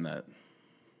NFL and that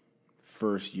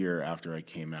first year after I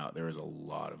came out, there was a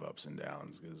lot of ups and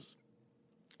downs because,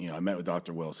 I met with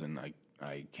Dr. Wilson.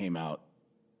 I came out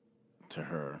to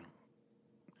her.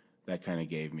 That kind of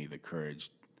gave me the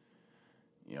courage,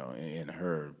 in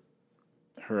her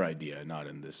idea, not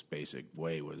in this basic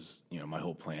way, was, my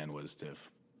whole plan was to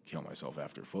kill myself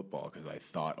after football because I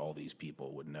thought all these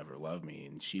people would never love me.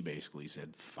 And she basically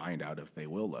said, find out if they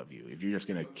will love you. If you're just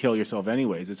going to kill yourself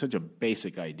anyways, it's such a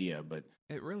basic idea, but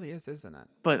it really is, isn't it?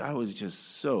 But I was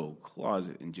just so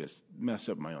closet and just messed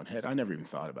up my own head. I never even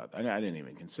thought about that. I didn't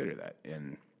even consider that.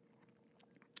 And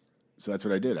so that's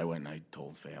what I did. I went and I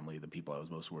told family, the people I was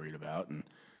most worried about. And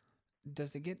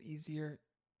does it get easier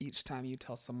each time you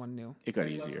tell someone new? It got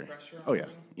easier. Oh, yeah.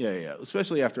 Yeah.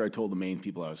 Especially after I told the main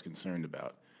people I was concerned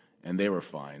about. And they were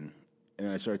fine. And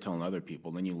then I started telling other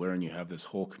people. Then you learn you have this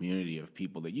whole community of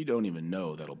people that you don't even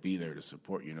know that'll be there to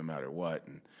support you no matter what.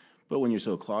 But when you're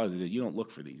so closeted, you don't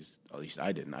look for these. At least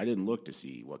I didn't. I didn't look to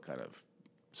see what kind of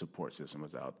support system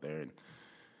was out there. And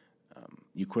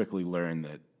you quickly learn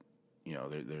that,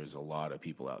 there's a lot of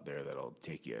people out there that'll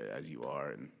take you as you are.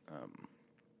 And,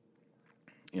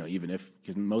 even if,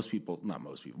 because most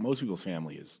people's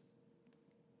family is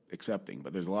accepting,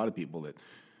 but there's a lot of people that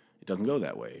it doesn't go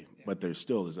that way. Yeah. But there's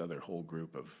still this other whole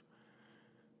group of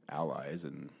allies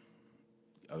and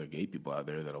other gay people out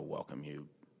there that'll welcome you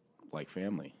like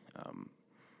family,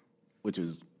 which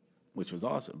was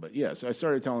awesome. But yeah, so I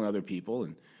started telling other people,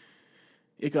 and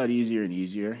it got easier and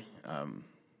easier.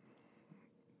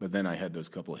 But then I had those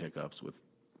couple of hiccups with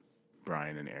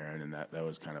Brian and Aaron, and that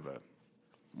was kind of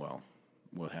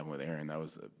what happened with Aaron, that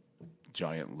was a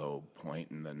giant low point.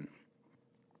 And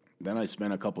then I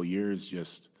spent a couple years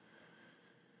just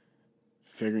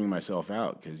figuring myself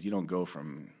out, because you don't go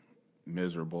from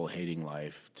miserable, hating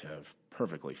life to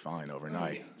perfectly fine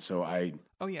overnight.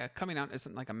 Oh, yeah. So coming out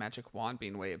isn't like a magic wand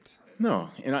being waved. No,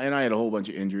 and I had a whole bunch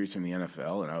of injuries from the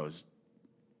NFL, and I was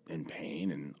in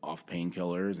pain and off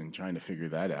painkillers and trying to figure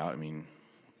that out. I mean,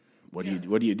 what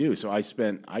do you do? So I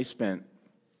spent a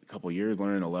couple of years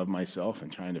learning to love myself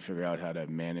and trying to figure out how to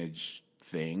manage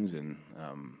things. And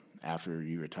after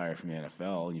you retire from the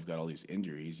NFL and you've got all these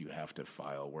injuries, you have to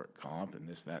file work comp and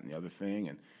this, that, and the other thing.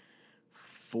 And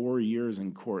 4 years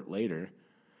in court later,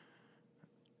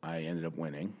 I ended up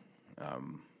winning.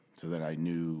 So then I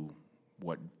knew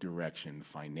what direction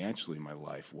financially my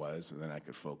life was, and then I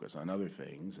could focus on other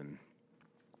things. And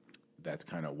that's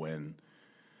kind of when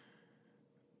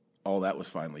all that was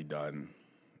finally done,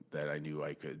 that I knew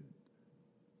I could,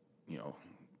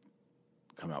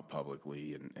 come out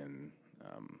publicly and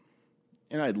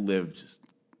I'd lived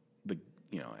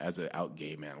as an out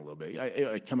gay man a little bit.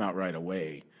 I come out right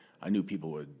away. I knew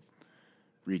people would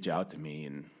reach out to me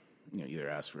and, either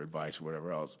ask for advice or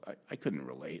whatever else. I couldn't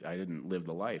relate. I didn't live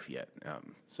the life yet.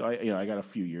 So I got a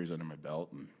few years under my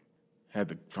belt and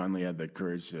finally had the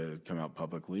courage to come out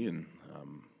publicly and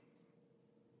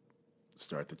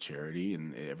start the charity,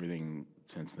 and everything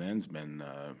since then's been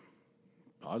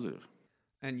positive.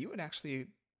 And you would actually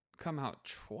come out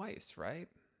twice, right?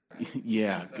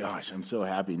 Yeah, gosh, I'm so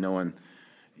happy knowing.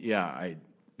 Yeah,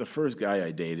 the first guy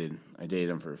I dated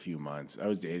him for a few months. I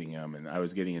was dating him, and I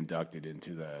was getting inducted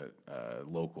into the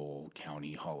local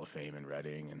county Hall of Fame in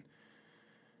Reading, and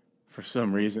for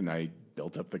some reason I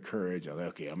built up the courage. I was like,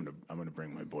 okay, I'm gonna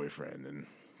bring my boyfriend, and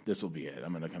this will be it.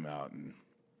 I'm gonna come out. And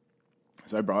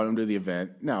so I brought him to the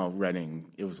event. Now, Reading,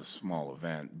 it was a small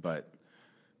event, but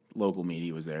local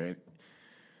media was there.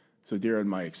 So during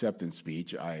my acceptance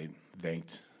speech, I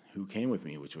thanked who came with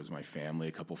me, which was my family,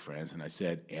 a couple friends, and I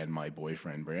said, and my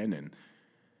boyfriend, Brandon.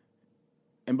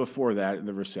 And before that, in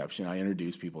the reception, I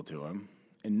introduced people to him,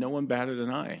 and no one batted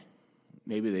an eye.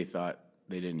 Maybe they thought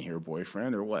they didn't hear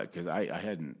boyfriend or what, because I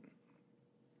hadn't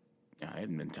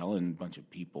been telling a bunch of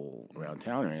people around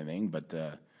town or anything, but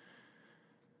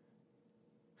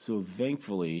so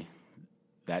thankfully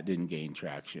that didn't gain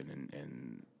traction,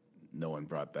 and no one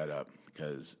brought that up,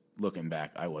 because looking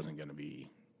back, I wasn't going to be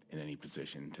in any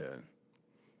position to,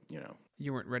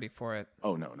 You weren't ready for it.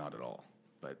 Oh, no, not at all.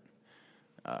 But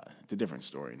it's a different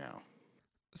story now.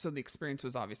 So the experience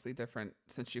was obviously different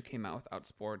since you came out with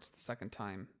Outsports the second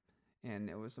time, and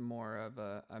it was more of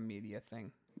a media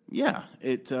thing. Yeah,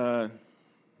 it, I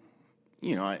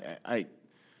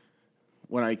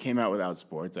when I came out with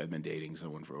Outsports, I'd been dating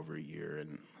someone for over a year,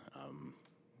 and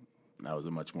I was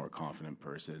a much more confident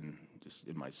person, just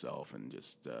in myself, and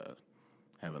just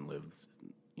having lived,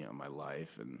 my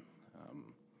life, and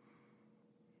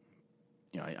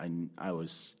I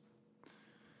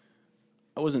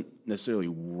I wasn't necessarily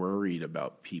worried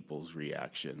about people's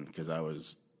reaction because I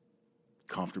was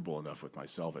comfortable enough with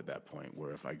myself at that point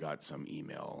where if I got some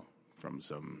email from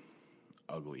some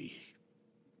ugly,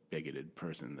 bigoted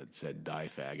person that said "die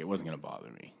fag," it wasn't going to bother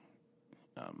me.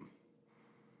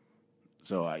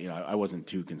 So I wasn't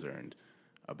too concerned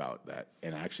about that.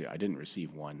 And actually, I didn't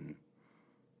receive one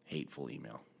hateful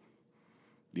email.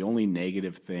 The only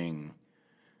negative thing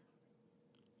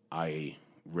I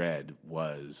read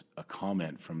was a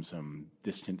comment from some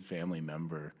distant family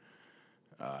member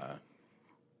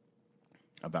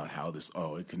about how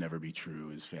it could never be true.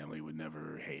 His family would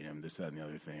never hate him, this, that, and the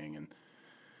other thing. And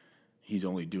he's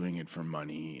only doing it for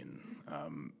money.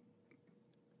 And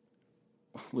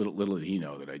little did he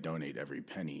know that I donate every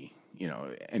penny,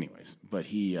 anyways. But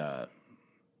that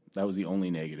was the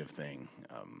only negative thing.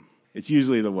 It's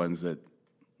usually the ones that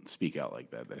speak out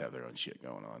like that have their own shit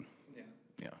going on.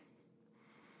 Yeah.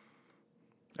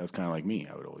 That was kind of like me.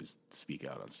 I would always speak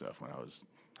out on stuff when I was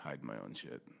hiding my own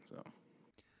shit. So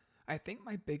I think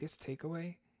my biggest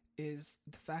takeaway is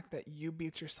the fact that you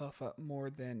beat yourself up more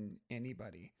than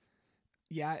anybody.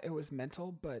 Yeah, it was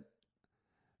mental, but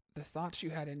the thoughts you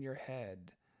had in your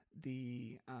head,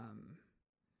 the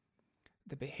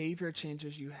behavior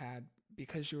changes you had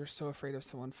because you were so afraid of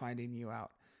someone finding you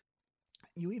out.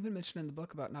 You even mentioned in the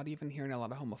book about not even hearing a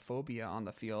lot of homophobia on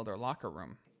the field or locker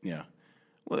room. Yeah.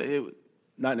 Well,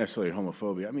 not necessarily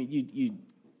homophobia. I mean, you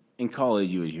in college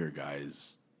you would hear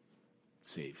guys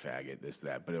say faggot, this,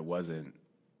 that, but it wasn't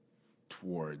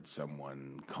towards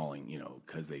someone calling,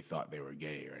 because they thought they were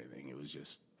gay or anything. It was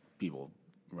just people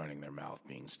running their mouth,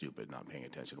 being stupid, not paying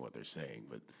attention to what they're saying.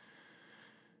 But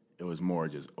it was more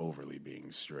just overly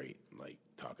being straight, like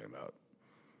talking about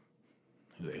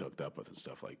who they hooked up with and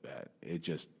stuff like that. It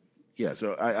just, yeah.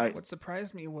 So What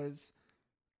surprised me was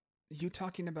you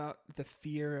talking about the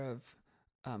fear of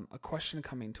a question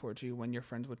coming towards you when your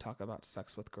friends would talk about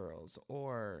sex with girls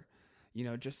or,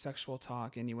 just sexual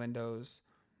talk, innuendos.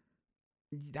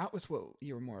 That was what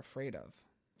you were more afraid of.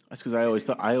 That's because I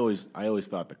always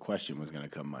thought the question was going to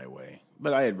come my way,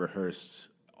 but I had rehearsed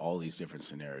all these different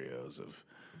scenarios of,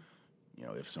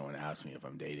 if someone asked me if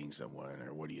I'm dating someone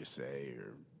or what do you say,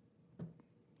 or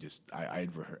just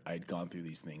I'd gone through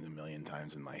these things a million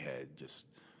times in my head. Just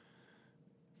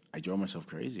I drove myself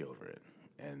crazy over it,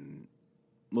 and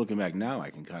looking back now,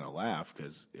 I can kind of laugh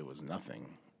because it was nothing.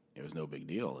 It was no big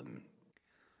deal. And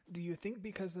do you think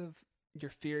because of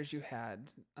your fears you had,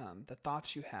 the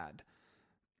thoughts you had,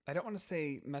 I don't want to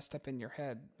say messed up in your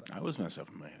head, but I was messed up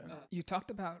in my head. You talked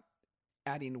about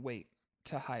adding weight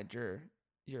to hide your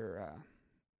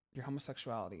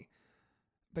homosexuality,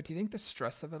 but do you think the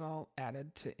stress of it all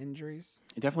added to injuries?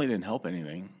 It definitely didn't help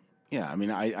anything. Yeah, I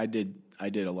mean, I did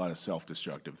a lot of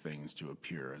self-destructive things to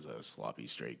appear as a sloppy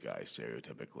straight guy,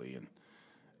 stereotypically, and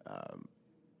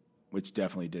which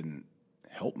definitely didn't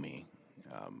help me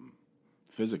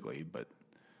physically. But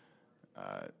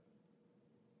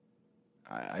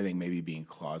I think maybe being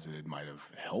closeted might have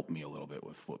helped me a little bit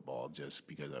with football, just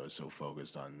because I was so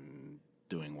focused on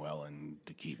doing well and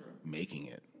to keep making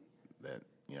it that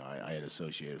I had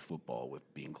associated football with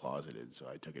being closeted, so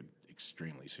I took it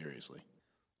extremely seriously.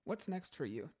 What's next for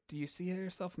you? Do you see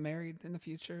yourself married in the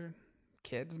future?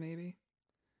 Kids, maybe?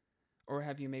 Or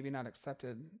have you maybe not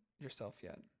accepted yourself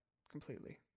yet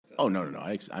completely? Oh, no.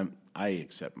 I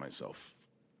accept myself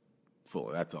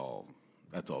fully. That's all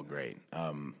great.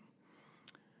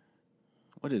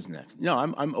 What is next? No,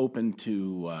 I'm open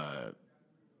to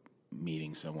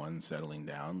meeting someone, settling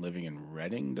down. Living in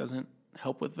Reading doesn't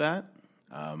help with that.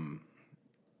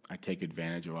 I take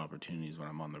advantage of opportunities when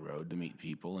I'm on the road to meet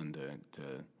people and to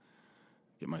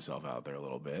get myself out there a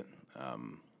little bit.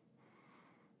 I'm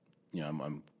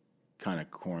kind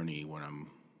of corny when I'm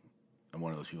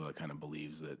one of those people that kind of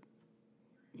believes that,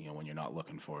 when you're not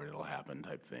looking for it, it'll happen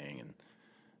type thing. And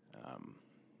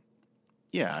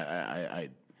I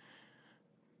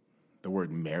the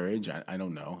word marriage, I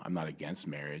don't know. I'm not against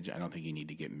marriage. I don't think you need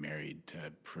to get married to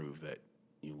prove that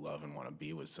you love and want to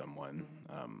be with someone.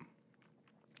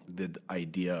 The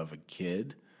idea of a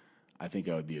kid, I think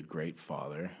I would be a great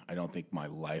father. I don't think my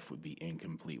life would be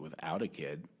incomplete without a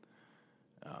kid.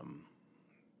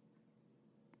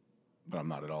 But I'm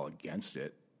not at all against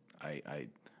it. I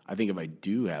think if I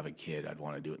do have a kid, I'd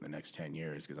want to do it in the next 10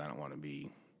 years because I don't want to be,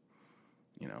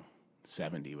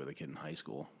 70 with a kid in high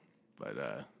school.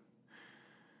 But,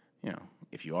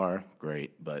 if you are,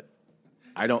 great. But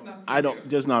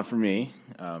just not for me.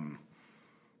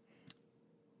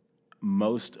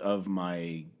 Most of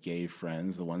my gay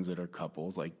friends, the ones that are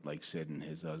couples, like Sid and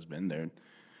his husband,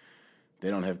 they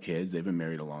don't have kids. They've been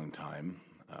married a long time.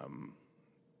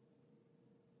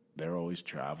 they're always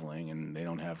traveling and they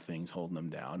don't have things holding them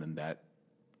down, and that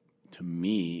to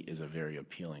me is a very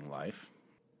appealing life.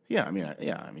 Yeah, I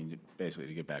mean, basically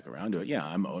to get back around to it, yeah,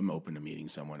 I'm open to meeting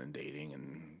someone and dating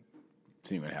and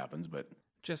seeing what happens, but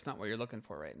Just not what you're looking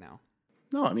for right now.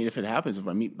 no, I mean, if it happens, if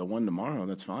I meet the one tomorrow,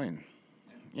 that's fine.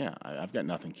 Yeah, I've got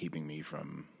nothing keeping me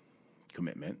from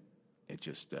commitment. It's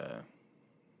just I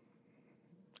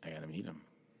got to meet him.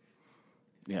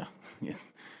 Yeah. Yeah.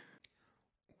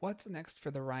 What's next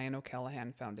for the Ryan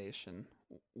O'Callahan Foundation?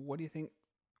 What do you think?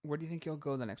 Where do you think you'll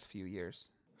go the next few years?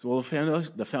 So, well,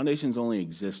 the foundation's only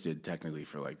existed technically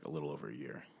for like a little over a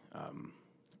year.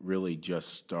 Really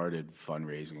just started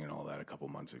fundraising and all that a couple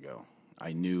months ago.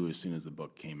 I knew as soon as the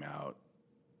book came out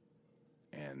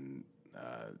and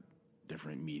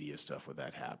different media stuff with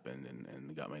that happened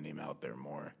and got my name out there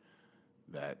more,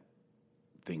 that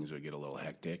things would get a little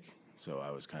hectic. So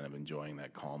I was kind of enjoying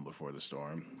that calm before the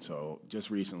storm. So just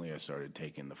recently I started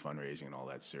taking the fundraising and all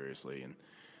that seriously. And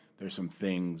there's some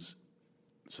things.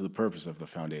 So the purpose of the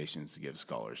foundation is to give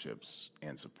scholarships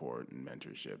and support and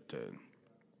mentorship to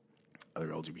other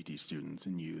LGBT students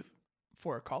and youth.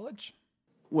 For college?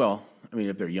 Well, I mean,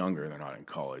 if they're younger, they're not in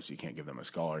college, you can't give them a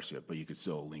scholarship, but you could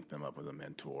still link them up with a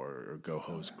mentor or go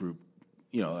host group,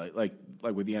 like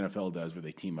what the NFL does where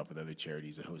they team up with other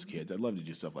charities that host kids. I'd love to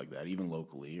do stuff like that, even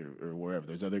locally or wherever.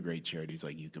 There's other great charities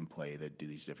like You Can Play that do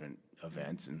these different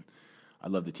events, and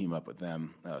I'd love to team up with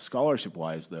them.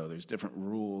 Scholarship-wise, though, there's different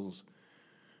rules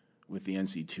with the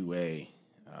NC2A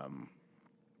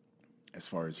as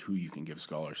far as who you can give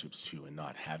scholarships to and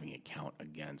not having it count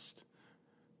against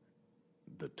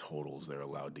the totals they're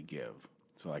allowed to give.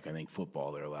 So, like, I think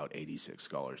football, they're allowed 86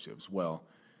 scholarships. Well,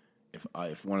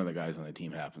 if one of the guys on the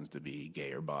team happens to be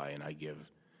gay or bi and I give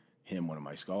him one of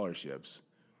my scholarships,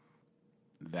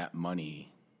 that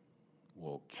money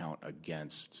will count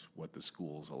against what the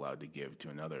school's allowed to give to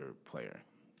another player.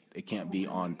 It can't be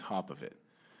on top of it.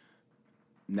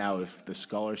 Now, if the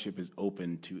scholarship is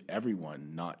open to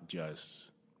everyone, not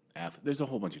just there's a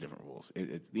whole bunch of different rules.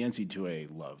 The NC2A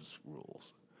loves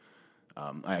rules.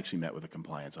 I actually met with a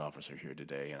compliance officer here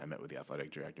today, and I met with the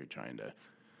athletic director trying to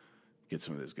get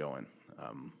some of this going.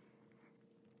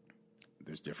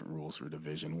 There's different rules for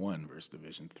Division I versus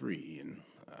Division III, and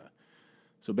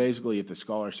so basically, if the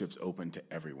scholarship's open to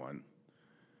everyone,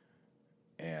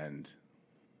 and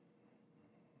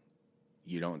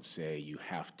you don't say you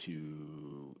have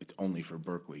to, it's only for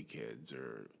Berkeley kids,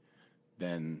 or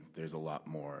then there's a lot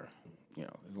more.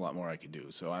 There's a lot more I could do.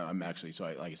 So I'm actually,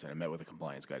 like I said, I met with a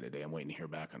compliance guy today. I'm waiting to hear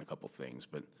back on a couple things,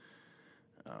 but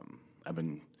I've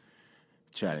been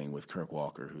chatting with Kirk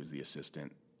Walker, who's the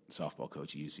assistant softball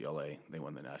coach at UCLA. They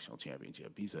won the national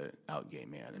championship. He's an out gay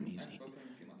man,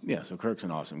 and so Kirk's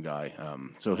an awesome guy.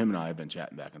 So him and I have been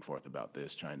chatting back and forth about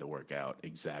this, trying to work out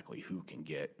exactly who can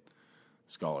get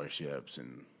scholarships,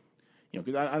 and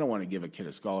because I don't want to give a kid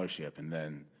a scholarship and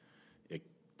then it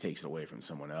takes it away from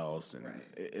someone else, and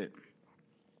right.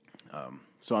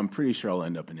 So I'm pretty sure I'll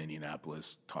end up in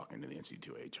Indianapolis talking to the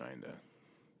NC2A, trying to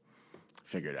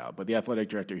figure it out. But the athletic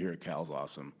director here at Cal's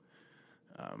awesome.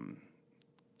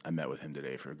 I met with him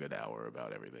today for a good hour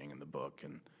about everything in the book,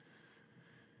 and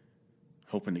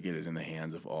hoping to get it in the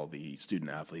hands of all the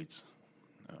student athletes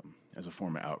as a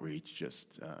form of outreach.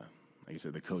 Just like I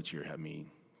said, the coach here had me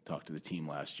talk to the team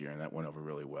last year, and that went over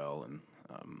really well. And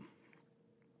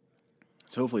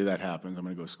so hopefully that happens. I'm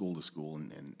going to go school to school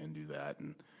and do that.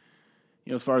 And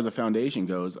as far as the foundation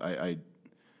goes, I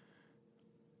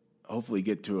hopefully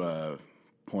get to a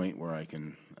point where I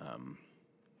can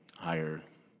hire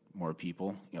more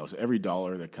people. So every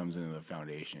dollar that comes into the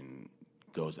foundation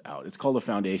goes out. It's called a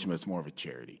foundation, but it's more of a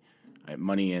charity.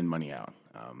 Money in, money out.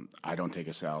 I don't take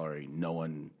a salary. No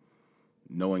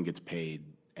one gets paid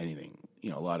anything.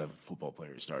 A lot of football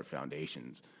players start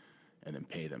foundations and then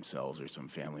pay themselves or some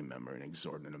family member an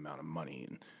exorbitant amount of money,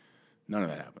 and none of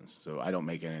that happens. So I don't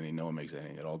make anything. No one makes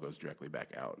anything. It all goes directly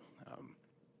back out.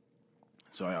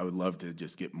 So I would love to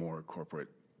just get more corporate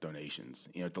donations.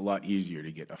 It's a lot easier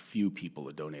to get a few people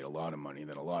to donate a lot of money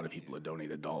than a lot of people to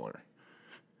donate $1.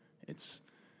 It's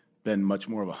been much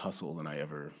more of a hustle than I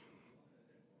ever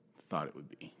thought it would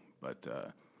be.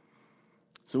 But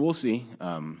so we'll see.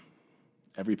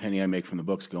 Every penny I make from the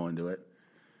book's going to it.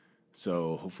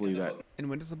 So hopefully that. And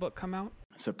when does the book come out?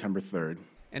 September 3rd.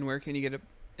 And where can you get it?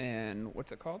 And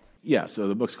what's it called? Yeah, so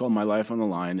the book's called My Life on the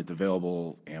Line. It's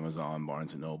available Amazon,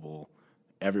 Barnes & Noble,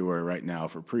 everywhere right now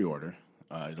for pre-order.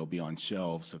 It'll be on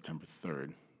shelves September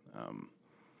 3rd.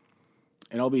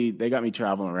 And they got me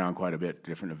traveling around quite a bit,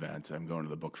 different events. I'm going to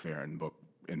the book fair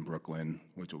in Brooklyn,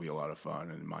 which will be a lot of fun,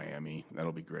 and in Miami.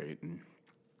 That'll be great. And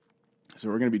so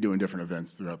we're going to be doing different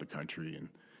events throughout the country and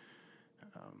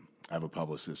I have a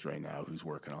publicist right now who's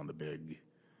working on the big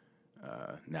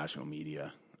national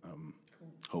media.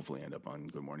 Hopefully end up on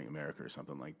Good Morning America or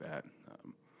something like that.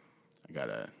 I got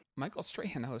a... Michael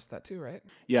Strahan hosts that too, right?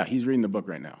 Yeah, he's reading the book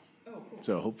right now. Oh, cool.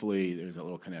 So hopefully there's a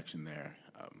little connection there.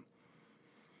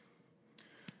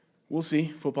 We'll see.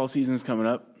 Football season's coming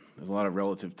up. There's a lot of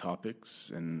relative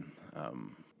topics, and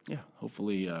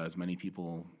hopefully as many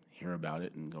people hear about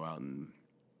it and go out and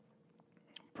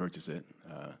purchase it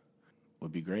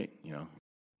would be great,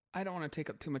 I don't want to take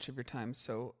up too much of your time,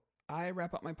 so I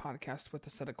wrap up my podcast with a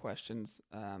set of questions.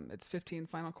 It's 15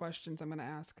 final questions I'm going to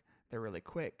ask. They're really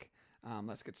quick.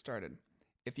 Let's get started.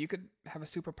 If you could have a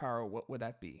superpower, what would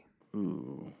that be?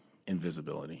 Ooh,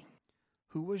 invisibility.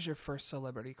 Who was your first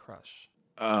celebrity crush?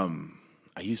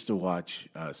 I used to watch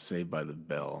Saved by the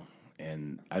Bell,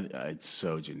 and it's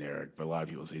so generic, but a lot of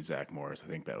people say Zach Morris. I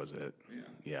think that was it.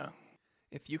 Yeah.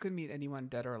 If you could meet anyone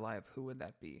dead or alive, who would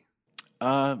that be?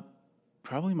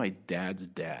 Probably my dad's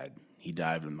dad. He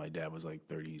died when my dad was like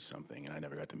 30-something, and I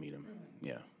never got to meet him.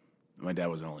 Yeah. My dad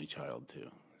was an only child,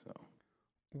 too. So,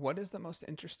 what is the most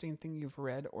interesting thing you've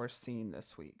read or seen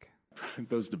this week?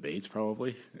 Those debates,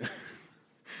 probably.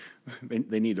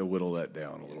 They need to whittle that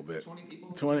down a little bit. 20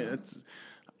 people? 20.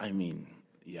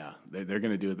 They're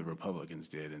going to do what the Republicans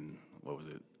did in, what was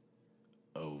it?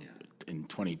 In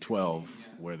 2012,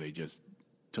 where they just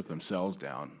took themselves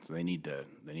down. So they need to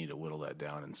whittle that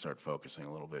down and start focusing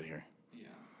a little bit here. Yeah.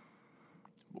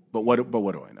 But what do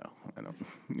I know? I know.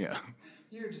 Yeah.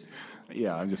 You're just...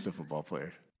 Yeah, I'm just a football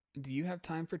player. Do you have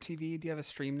time for TV? Do you have a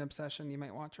streamed obsession you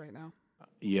might watch right now?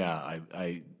 Yeah,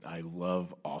 I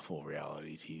love awful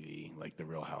reality TV, like The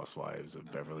Real Housewives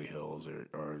of Beverly Hills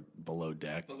or Below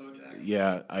Deck. Below Deck.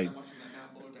 Yeah, I'm watching that now,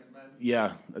 Below Deck Med.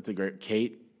 Yeah, that's a great...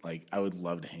 Kate, like, I would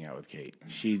love to hang out with Kate.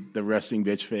 The resting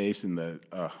bitch face and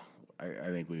I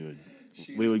think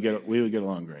we would get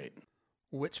along great.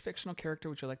 Which fictional character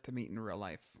would you like to meet in real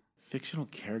life? Fictional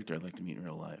character I'd like to meet in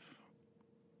real life.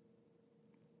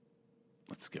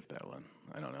 Let's skip that one.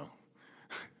 I don't know.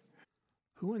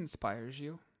 Who inspires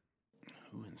you?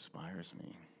 Who inspires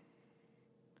me?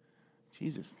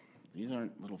 Jesus, these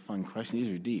aren't little fun questions.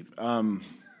 These are deep. I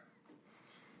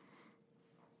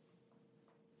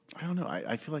don't know.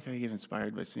 I feel like I get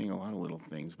inspired by seeing a lot of little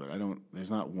things, but there's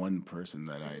not one person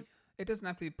that I... It doesn't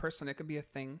have to be a person. It could be a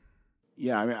thing.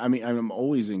 Yeah, I mean, I'm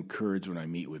always encouraged when I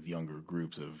meet with younger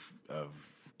groups of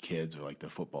kids, or like the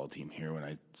football team here, when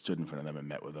I stood in front of them and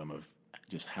met with them, of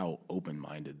just how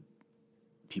open-minded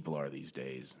people are these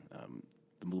days.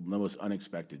 The most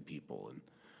unexpected people, and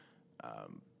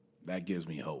that gives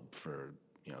me hope for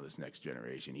this next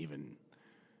generation, even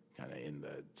kind of in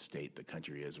the state the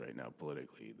country is right now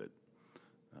politically. That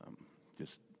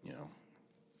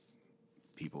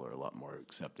people are a lot more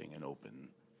accepting and open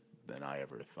than I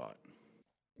ever thought.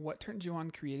 What turns you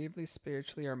on creatively,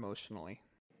 spiritually, or emotionally?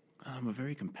 I'm a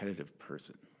very competitive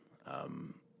person.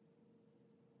 I'm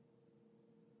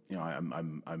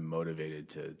motivated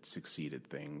to succeed at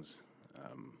things.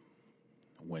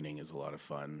 Winning is a lot of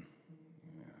fun.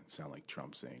 It sounds like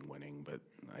Trump saying winning, but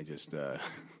I just, I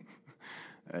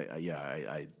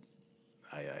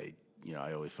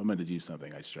always, if I'm going to do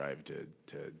something, I strive to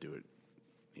do it,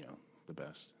 the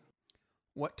best.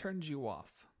 What turns you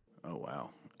off? Oh, wow.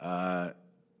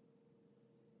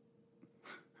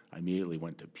 I immediately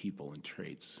went to people and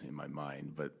traits in my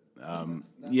mind, but I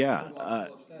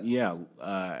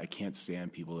can't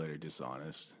stand people that are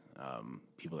dishonest,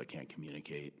 people that can't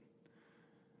communicate.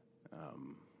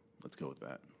 Let's go with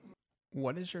that.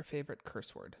 What is your favorite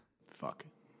curse word? Fuck.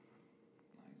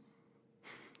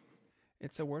 Nice.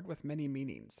 It's a word with many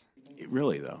meanings. It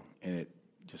really, though, and it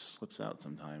just slips out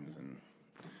sometimes, and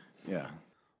yeah.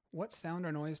 What sound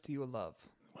or noise do you love?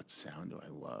 What sound do I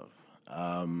love?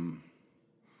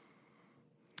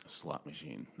 A slot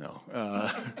machine. No.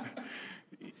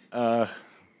 I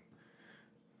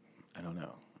don't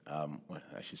know.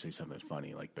 I should say something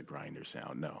funny, like the grinder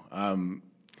sound. No. I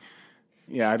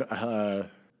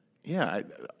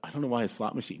don't know why a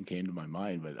slot machine came to my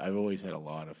mind, but I've always had a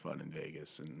lot of fun in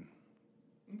Vegas, and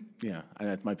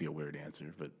that might be a weird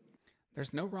answer, but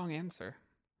there's no wrong answer.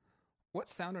 What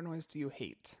sound or noise do you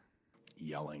hate?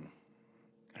 Yelling.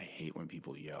 I hate when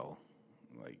people yell.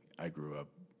 Like, I grew up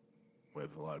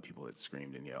with a lot of people that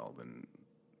screamed and yelled, and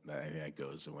that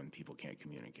goes to when people can't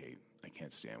communicate. I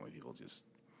can't stand when people just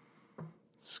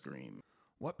scream.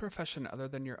 What profession other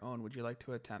than your own would you like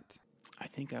to attempt? I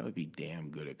think I would be damn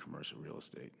good at commercial real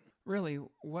estate. Really?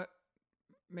 What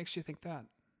makes you think that?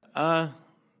 I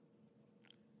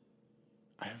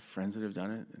have friends that have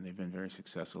done it, and they've been very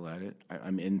successful at it.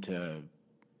 I'm into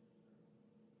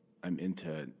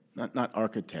not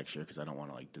architecture, because I don't want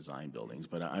to like design buildings,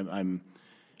 but I don't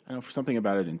know, something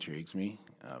about it intrigues me.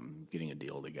 Getting a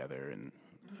deal together and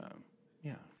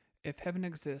yeah, If heaven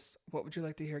exists, what would you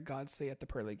like to hear God say at the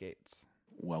pearly gates?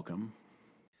 welcome.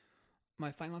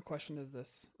 My final question is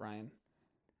this, Ryan.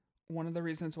 One of the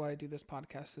reasons why I do this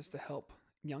podcast is to help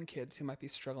young kids who might be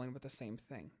struggling with the same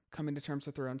thing, coming to terms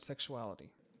with their own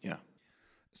sexuality. Yeah.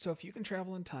 So if you can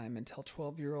travel in time and tell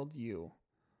 12-year-old you,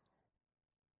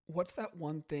 what's that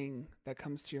one thing that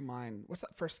comes to your mind? What's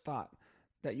that first thought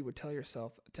that you would tell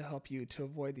yourself to help you to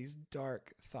avoid these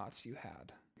dark thoughts you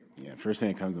had? Yeah, first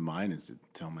thing that comes to mind is to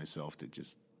tell myself to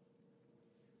just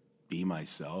be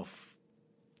myself.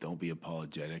 Don't be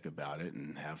apologetic about it,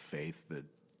 and have faith that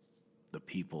the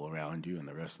people around you and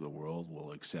the rest of the world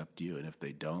will accept you. And if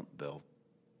they don't, they'll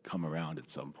come around at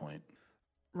some point.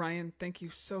 Ryan, thank you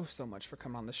so much for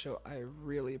coming on the show. I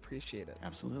really appreciate it.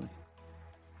 Absolutely.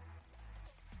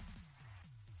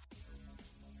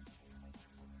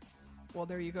 Well,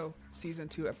 there you go. Season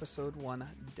 2, Episode 1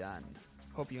 done.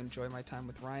 Hope you enjoy my time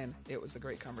with Ryan. It was a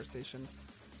great conversation.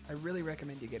 I really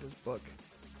recommend you get his book.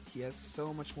 He has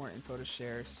so much more info to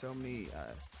share, so many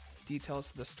details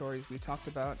to the stories we talked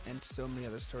about, and so many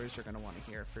other stories you're going to want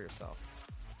to hear for yourself.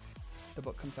 The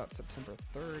book comes out September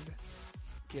 3rd.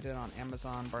 Get it on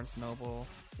Amazon, Barnes & Noble,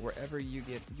 wherever you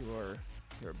get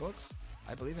your books.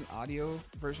 I believe an audio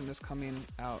version is coming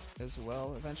out as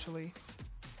well eventually.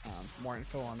 More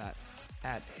info on that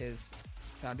at his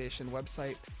foundation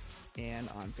website and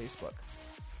on Facebook.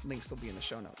 Links will be in the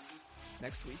show notes.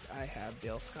 Next week, I have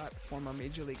Dale Scott, former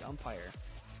Major League umpire.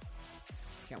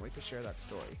 Can't wait to share that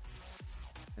story.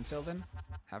 Until then,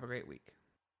 have a great week.